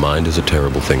 A mind is a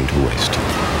terrible thing to waste.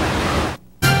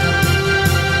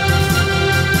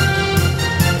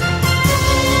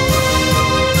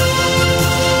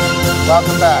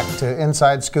 Welcome back to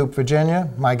Inside Scoop, Virginia.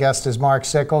 My guest is Mark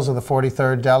Sickles of the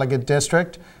 43rd Delegate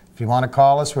District. If you want to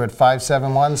call us, we're at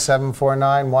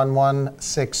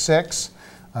 571-749-1166.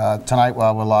 Tonight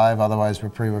while we're live, otherwise we're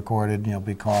pre-recorded and you'll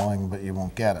be calling, but you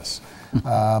won't get us.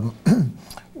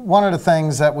 One of the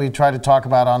things that we try to talk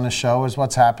about on the show is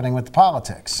what's happening with the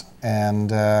politics.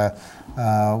 And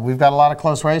we've got a lot of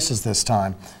close races this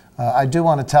time. I do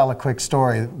want to tell a quick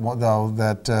story, though,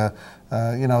 that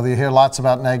you know, you hear lots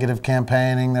about negative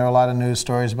campaigning. There are a lot of news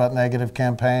stories about negative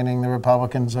campaigning. The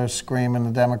Republicans are screaming,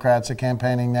 the Democrats are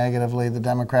campaigning negatively. The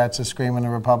Democrats are screaming, the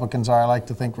Republicans are. I like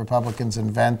to think Republicans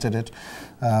invented it.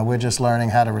 We're just learning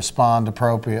how to respond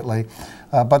appropriately.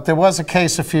 But there was a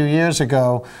case a few years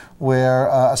ago where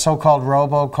a so-called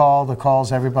robocall, the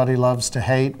calls everybody loves to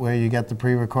hate, where you get the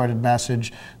pre-recorded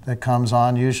message that comes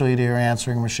on, usually to your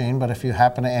answering machine, but if you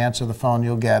happen to answer the phone,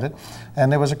 you'll get it.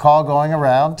 And there was a call going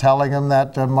around telling him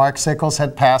that Mark Sickles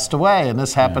had passed away, and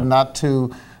this happened not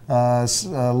too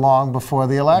long before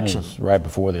the election. It was right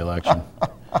before the election.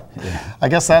 Yeah. I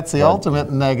guess that's the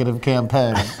ultimate negative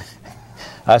campaign.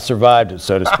 I survived it,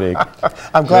 so to speak.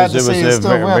 I'm glad to see you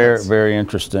still with us. It was a very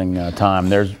interesting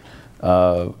time.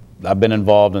 I've been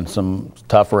involved in some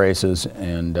tough races,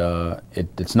 and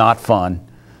it's not fun.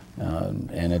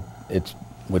 And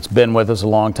it's been with us a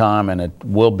long time, and it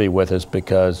will be with us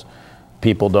because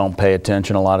people don't pay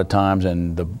attention a lot of times,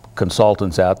 and the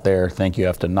consultants out there think you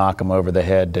have to knock them over the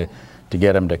head to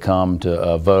get them to come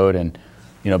to vote. And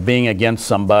you know, being against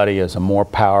somebody is a more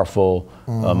powerful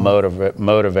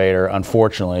motivator.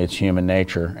 Unfortunately, it's human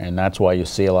nature, and that's why you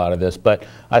see a lot of this. But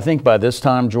I think by this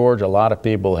time, George, a lot of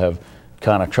people have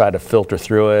kind of tried to filter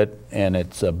through it, and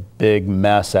it's a big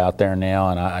mess out there now.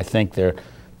 And I think the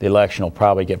election will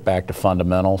probably get back to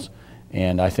fundamentals,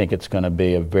 and I think it's going to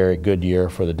be a very good year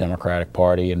for the Democratic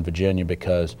Party in Virginia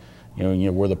because you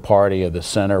know we're the party of the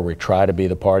center. We try to be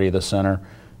the party of the center,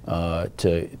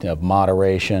 to have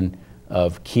moderation,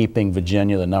 of keeping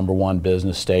Virginia the #1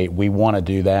 business state. We want to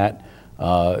do that.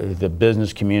 The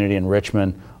business community in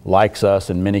Richmond likes us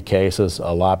in many cases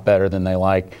a lot better than they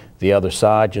like the other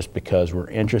side, just because we're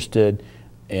interested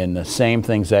in the same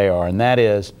things they are, and that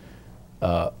is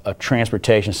a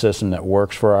transportation system that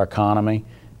works for our economy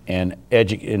and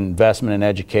investment in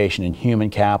education and human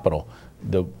capital.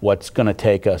 What's going to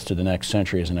take us to the next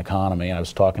century as an economy. And I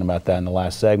was talking about that in the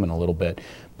last segment a little bit.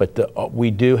 But we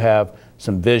do have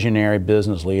some visionary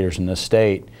business leaders in this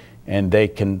state, and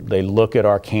they look at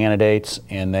our candidates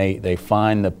and they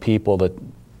find the people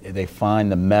they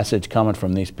find the message coming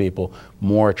from these people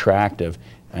more attractive.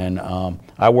 And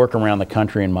I work around the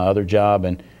country in my other job,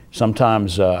 and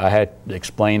sometimes I had to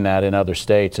explain that in other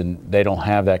states, and they don't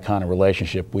have that kind of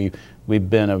relationship. We've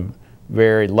been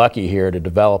very lucky here to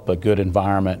develop a good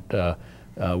environment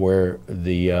where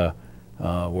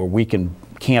we can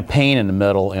campaign in the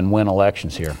middle and win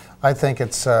elections here. I think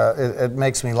it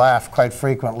makes me laugh quite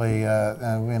frequently.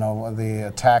 You know, the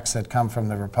attacks that come from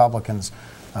the Republicans,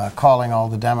 calling all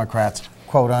the Democrats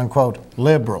 "quote unquote"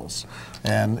 liberals,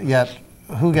 and yet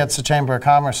who gets the Chamber of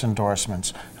Commerce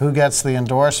endorsements? Who gets the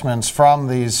endorsements from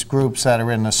these groups that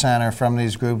are in the center, from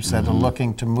these groups that are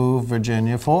looking to move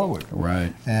Virginia forward?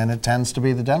 Right. And it tends to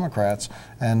be the Democrats,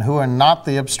 and who are not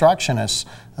the obstructionists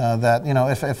that, you know,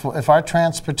 if our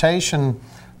transportation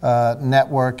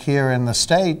network here in the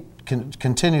state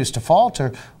continues to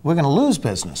falter, we're going to lose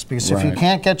business, because if you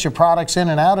can't get your products in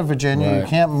and out of Virginia, you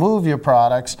can't move your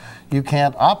products, you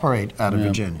can't operate out of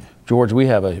Virginia. George, we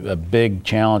have a big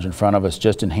challenge in front of us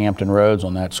just in Hampton Roads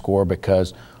on that score,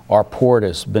 because our port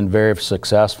has been very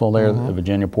successful there, the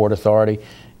Virginia Port Authority,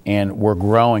 and we're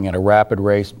growing at a rapid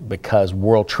rate because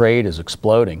world trade is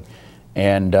exploding.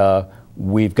 And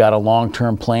we've got a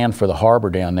long-term plan for the harbor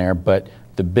down there, but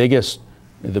the biggest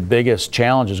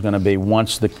challenge is going to be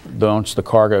once the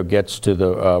cargo gets to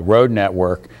the road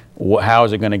network, how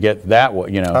is it going to get that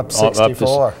way? You know, up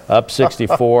 64, up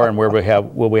 64, and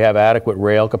will we have adequate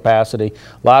rail capacity?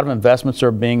 A lot of investments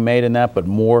are being made in that, but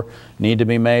more need to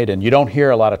be made. And you don't hear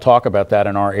a lot of talk about that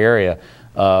in our area,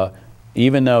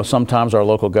 even though sometimes our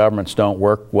local governments don't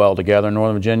work well together in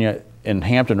Northern Virginia. In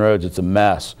Hampton Roads, it's a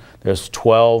mess. There's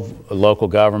 12 local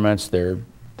governments.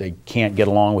 They can't get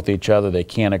along with each other. They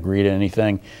can't agree to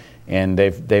anything, and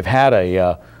they've had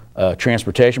a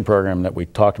transportation program that we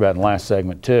talked about in the last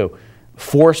segment too,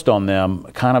 forced on them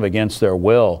kind of against their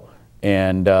will,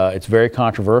 and it's very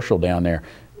controversial down there.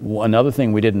 Another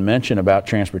thing we didn't mention about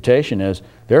transportation is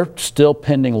there are still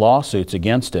pending lawsuits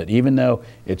against it, even though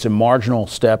it's a marginal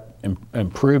step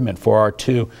improvement for our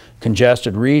two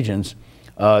congested regions.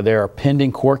 There are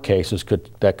pending court cases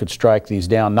that could strike these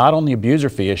down, not on the abuser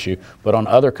fee issue, but on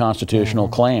other constitutional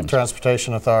claims.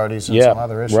 Transportation authorities and some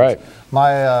other issues. Right.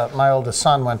 My oldest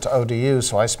son went to ODU,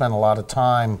 so I spent a lot of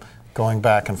time going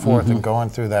back and forth and going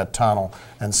through that tunnel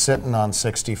and sitting on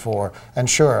 64. And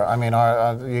sure, I mean,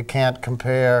 you can't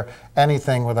compare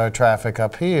anything with our traffic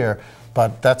up here,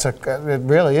 but it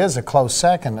really is a close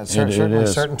second. It's certainly a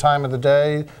certain time of the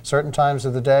day, certain times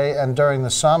of the day, and during the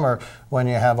summer when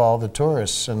you have all the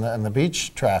tourists and the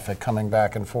beach traffic coming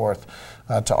back and forth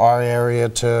to our area,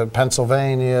 to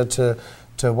Pennsylvania, to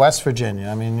West Virginia.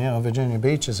 I mean, you know, Virginia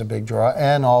Beach is a big draw,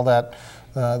 and all that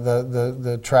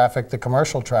the traffic, the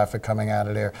commercial traffic coming out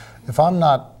of there. If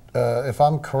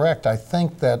I'm correct, I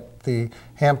think that the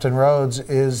Hampton Roads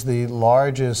is the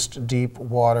largest deep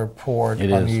water port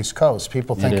on the East Coast.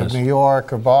 People think of New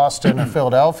York or Boston or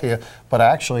Philadelphia, but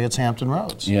actually it's Hampton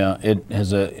Roads. Yeah, it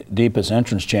has a deepest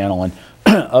entrance channel, and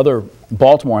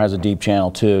Baltimore has a deep channel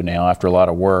too now after a lot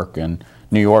of work, and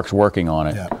New York's working on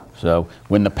it. Yeah. So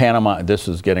when the Panama, this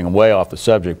is getting way off the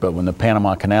subject, but when the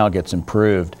Panama Canal gets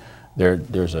improved,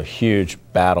 there's a huge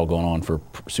battle going on for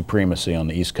supremacy on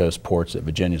the East Coast ports that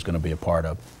Virginia's going to be a part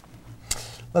of.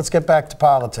 Let's get back to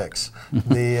politics.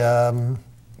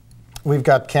 We've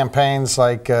got campaigns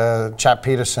like Chap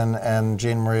Peterson and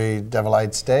Jean Marie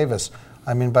Devilites Davis.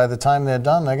 I mean, by the time they're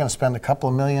done, they're going to spend a couple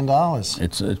of $1 million.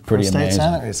 It's pretty amazing.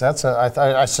 Senators.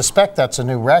 I suspect that's a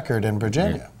new record in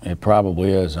Virginia. It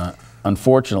probably is.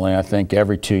 Unfortunately, I think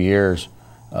every 2 years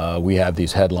we have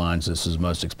these headlines, this is the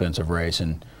most expensive race,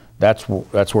 and that's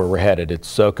where we're headed. It's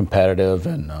so competitive,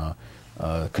 and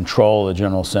control of the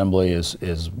General Assembly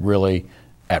is really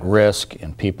at risk,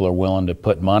 and people are willing to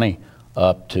put money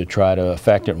up to try to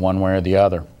affect it one way or the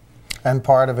other. And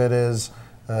part of it is,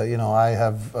 you know, I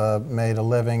have made a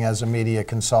living as a media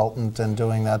consultant and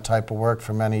doing that type of work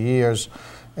for many years,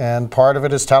 and part of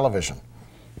it is television.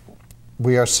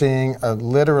 We are seeing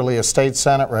literally a state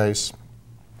Senate race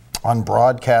on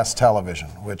broadcast television,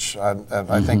 which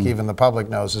I think even the public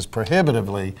knows is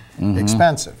prohibitively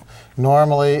expensive.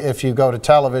 Normally, if you go to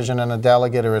television in a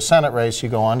delegate or a Senate race, you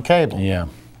go on cable. Yeah.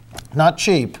 Not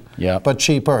cheap, but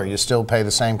cheaper. You still pay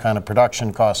the same kind of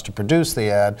production cost to produce the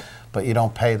ad, but you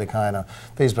don't pay the kind of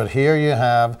fees. But here you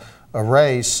have a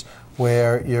race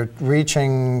where you're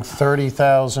reaching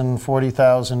 30,000,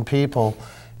 40,000 people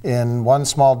in one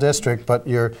small district, but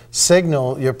your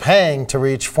signal, you're paying to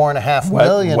reach 4.5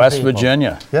 million West people.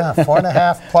 Virginia. Yeah,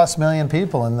 4.5+ million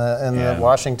people in the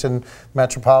Washington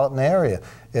metropolitan area.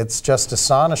 It's just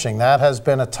astonishing. That has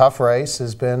been a tough race.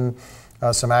 There's been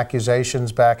some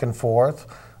accusations back and forth.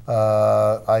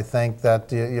 I think that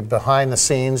behind the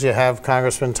scenes you have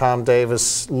Congressman Tom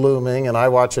Davis looming, and I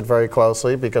watch it very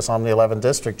closely because I'm the 11th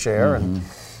district chair, and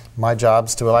my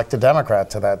job's to elect a Democrat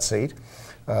to that seat.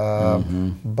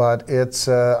 But it's,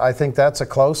 I think that's a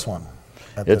close one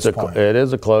at this point. It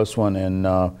is a close one, and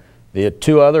the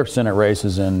two other Senate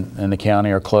races in the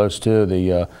county are close too.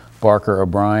 The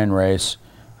Barker-O'Brien race,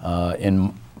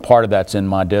 part of that's in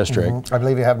my district. I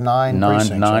believe you have nine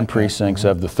precincts. Nine precincts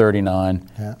of the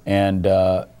 39, and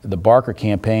the Barker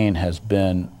campaign has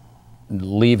been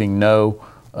leaving no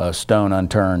stone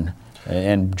unturned.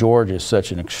 And George is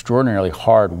such an extraordinarily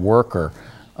hard worker.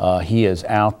 He is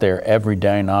out there every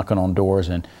day knocking on doors,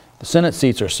 and the Senate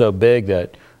seats are so big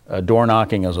that door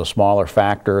knocking is a smaller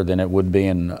factor than it would be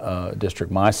in a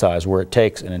district my size, where it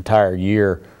takes an entire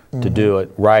year to do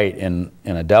it right in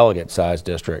a delegate-sized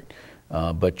district.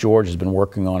 But George has been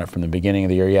working on it from the beginning of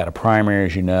the year. He had a primary,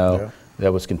 as you know,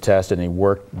 that was contested, and he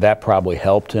worked. That probably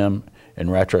helped him in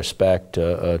retrospect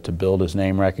to build his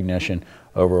name recognition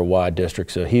over a wide district.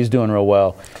 So he's doing real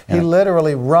well. He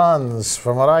literally runs,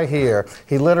 from what I hear,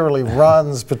 he literally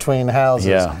runs between houses.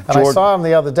 Yeah. And I saw him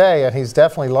the other day, and he's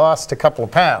definitely lost a couple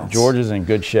of pounds. George is in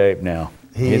good shape now.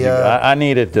 I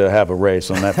needed to have a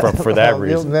race on that for that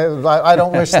reason. I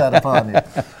don't wish that upon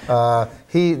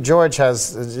you. George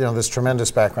has this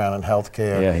tremendous background in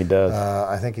healthcare. Yeah, he does.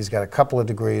 I think he's got a couple of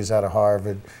degrees out of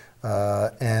Harvard.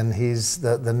 And he's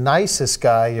the nicest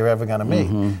guy you're ever going to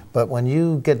meet. But when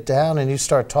you get down and you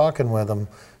start talking with him,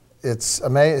 it's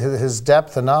amazing, his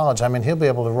depth of knowledge. I mean, he'll be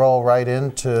able to roll right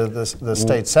into the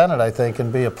state senate, I think,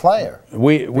 and be a player.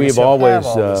 We've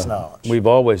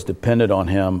always depended on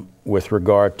him with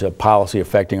regard to policy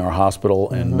affecting our hospital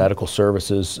and medical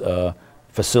services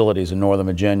facilities in Northern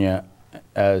Virginia.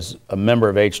 As a member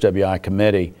of HWI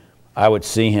committee, I would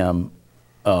see him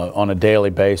on a daily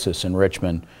basis in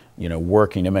Richmond,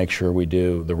 working to make sure we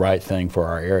do the right thing for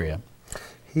our area.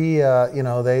 He,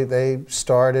 they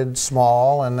started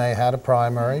small and they had a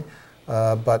primary,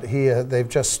 but they've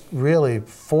just really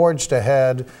forged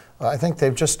ahead. I think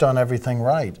they've just done everything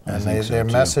right, and their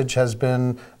message has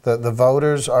been that the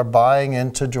voters are buying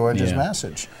into George's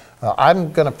message.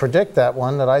 I'm going to predict that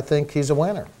I think he's a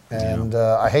winner, and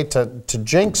I hate to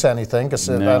jinx anything because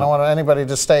I don't want anybody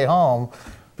to stay home.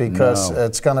 Because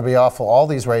it's going to be awful. All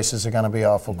these races are going to be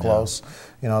awful close.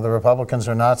 The Republicans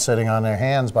are not sitting on their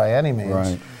hands by any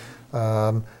means.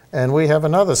 Right. And we have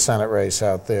another Senate race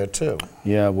out there too.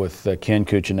 Yeah, with Ken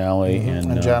Cuccinelli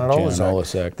and Janet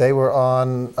Oleszak. They were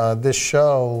on this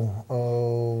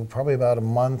show probably about a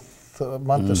month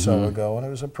or so ago, and it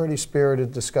was a pretty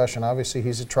spirited discussion. Obviously,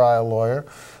 he's a trial lawyer,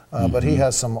 but he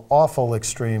has some awful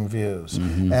extreme views.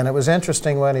 And it was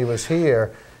interesting when he was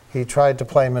here. He tried to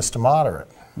play Mr. Moderate.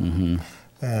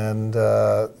 And,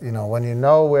 when you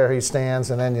know where he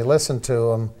stands and then you listen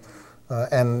to him,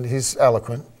 and he's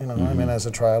eloquent, I mean, as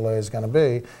a trial lawyer is going to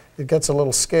be, it gets a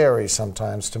little scary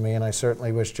sometimes to me, and I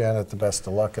certainly wish Janet the best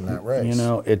of luck in that race.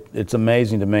 It's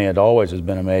amazing to me, it always has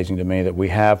been amazing to me that we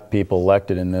have people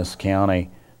elected in this county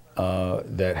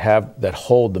that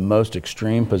hold the most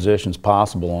extreme positions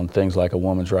possible on things like a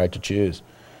woman's right to choose.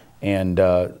 And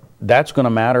that's going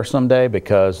to matter someday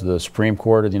because the Supreme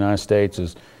Court of the United States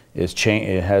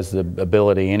it has the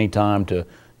ability anytime to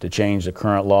change the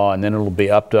current law, and then it'll be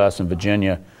up to us in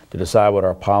Virginia to decide what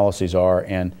our policies are.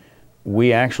 And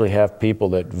we actually have people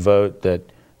that vote that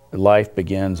life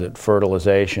begins at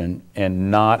fertilization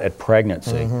and not at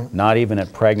pregnancy, not even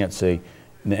at pregnancy.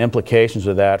 And the implications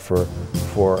of that for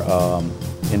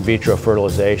in vitro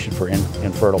fertilization for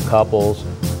infertile couples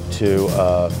to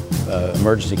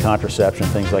emergency contraception,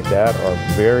 things like that,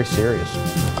 are very serious.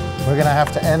 We're going to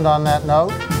have to end on that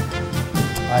note.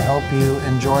 I hope you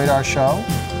enjoyed our show,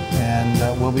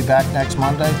 and we'll be back next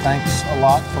Monday. Thanks a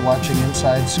lot for watching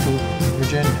Inside Scoop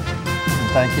Virginia.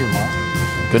 And thank you,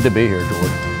 Mark. Good to be here,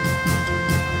 George.